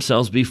humble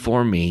themselves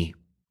before me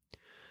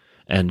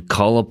and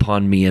call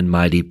upon me in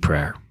mighty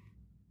prayer.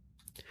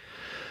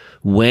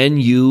 When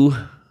you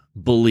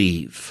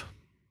believe,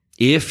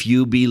 if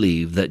you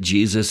believe that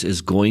Jesus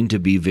is going to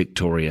be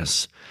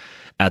victorious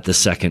at the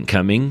second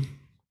coming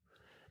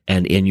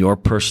and in your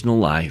personal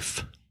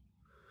life,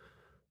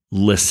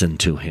 listen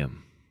to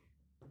him.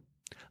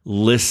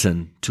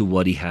 Listen to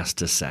what he has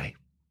to say.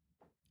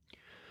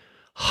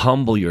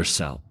 Humble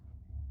yourself.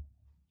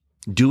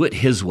 Do it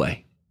his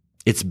way.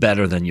 It's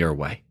better than your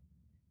way.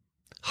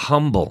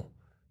 Humble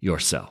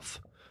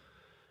yourself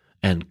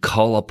and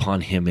call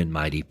upon him in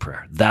mighty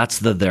prayer. That's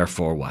the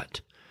therefore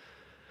what.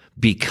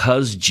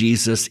 Because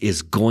Jesus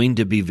is going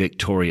to be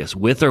victorious,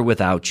 with or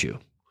without you,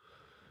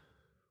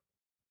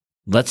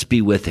 let's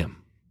be with him.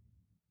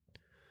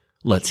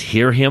 Let's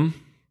hear him.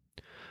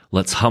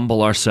 Let's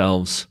humble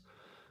ourselves.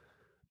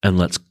 And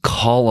let's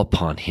call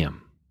upon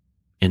him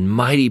in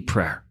mighty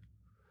prayer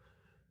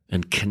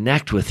and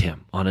connect with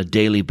him on a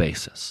daily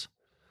basis.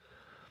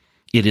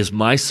 It is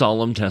my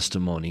solemn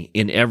testimony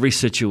in every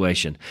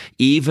situation,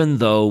 even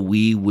though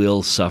we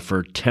will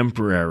suffer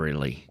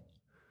temporarily,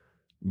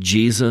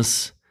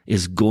 Jesus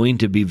is going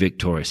to be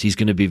victorious. He's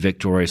going to be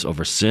victorious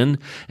over sin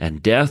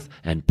and death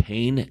and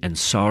pain and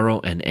sorrow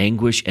and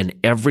anguish and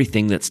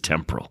everything that's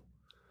temporal.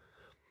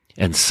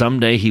 And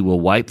someday he will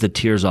wipe the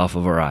tears off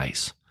of our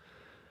eyes.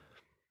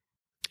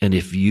 And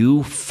if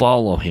you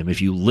follow him,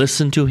 if you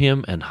listen to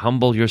him and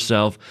humble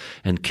yourself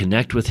and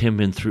connect with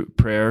him in through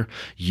prayer,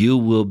 you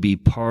will be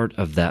part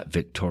of that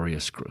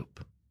victorious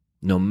group.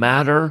 No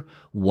matter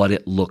what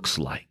it looks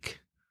like,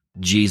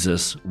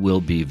 Jesus will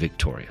be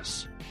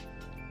victorious.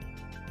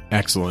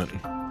 Excellent.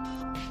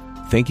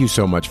 Thank you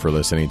so much for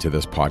listening to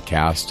this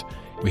podcast.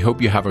 We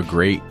hope you have a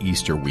great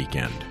Easter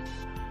weekend.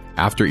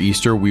 After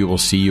Easter, we will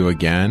see you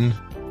again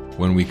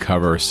when we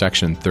cover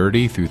section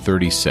 30 through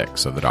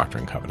 36 of the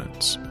Doctrine and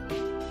Covenants.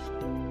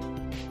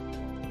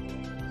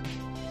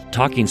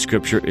 Talking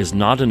Scripture is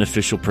not an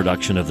official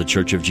production of the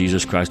Church of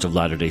Jesus Christ of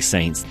Latter-day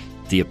Saints.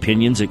 The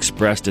opinions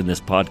expressed in this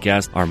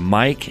podcast are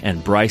Mike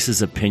and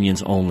Bryce's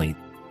opinions only.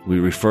 We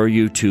refer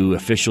you to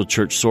official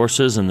church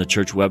sources and the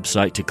church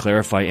website to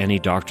clarify any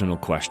doctrinal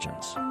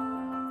questions.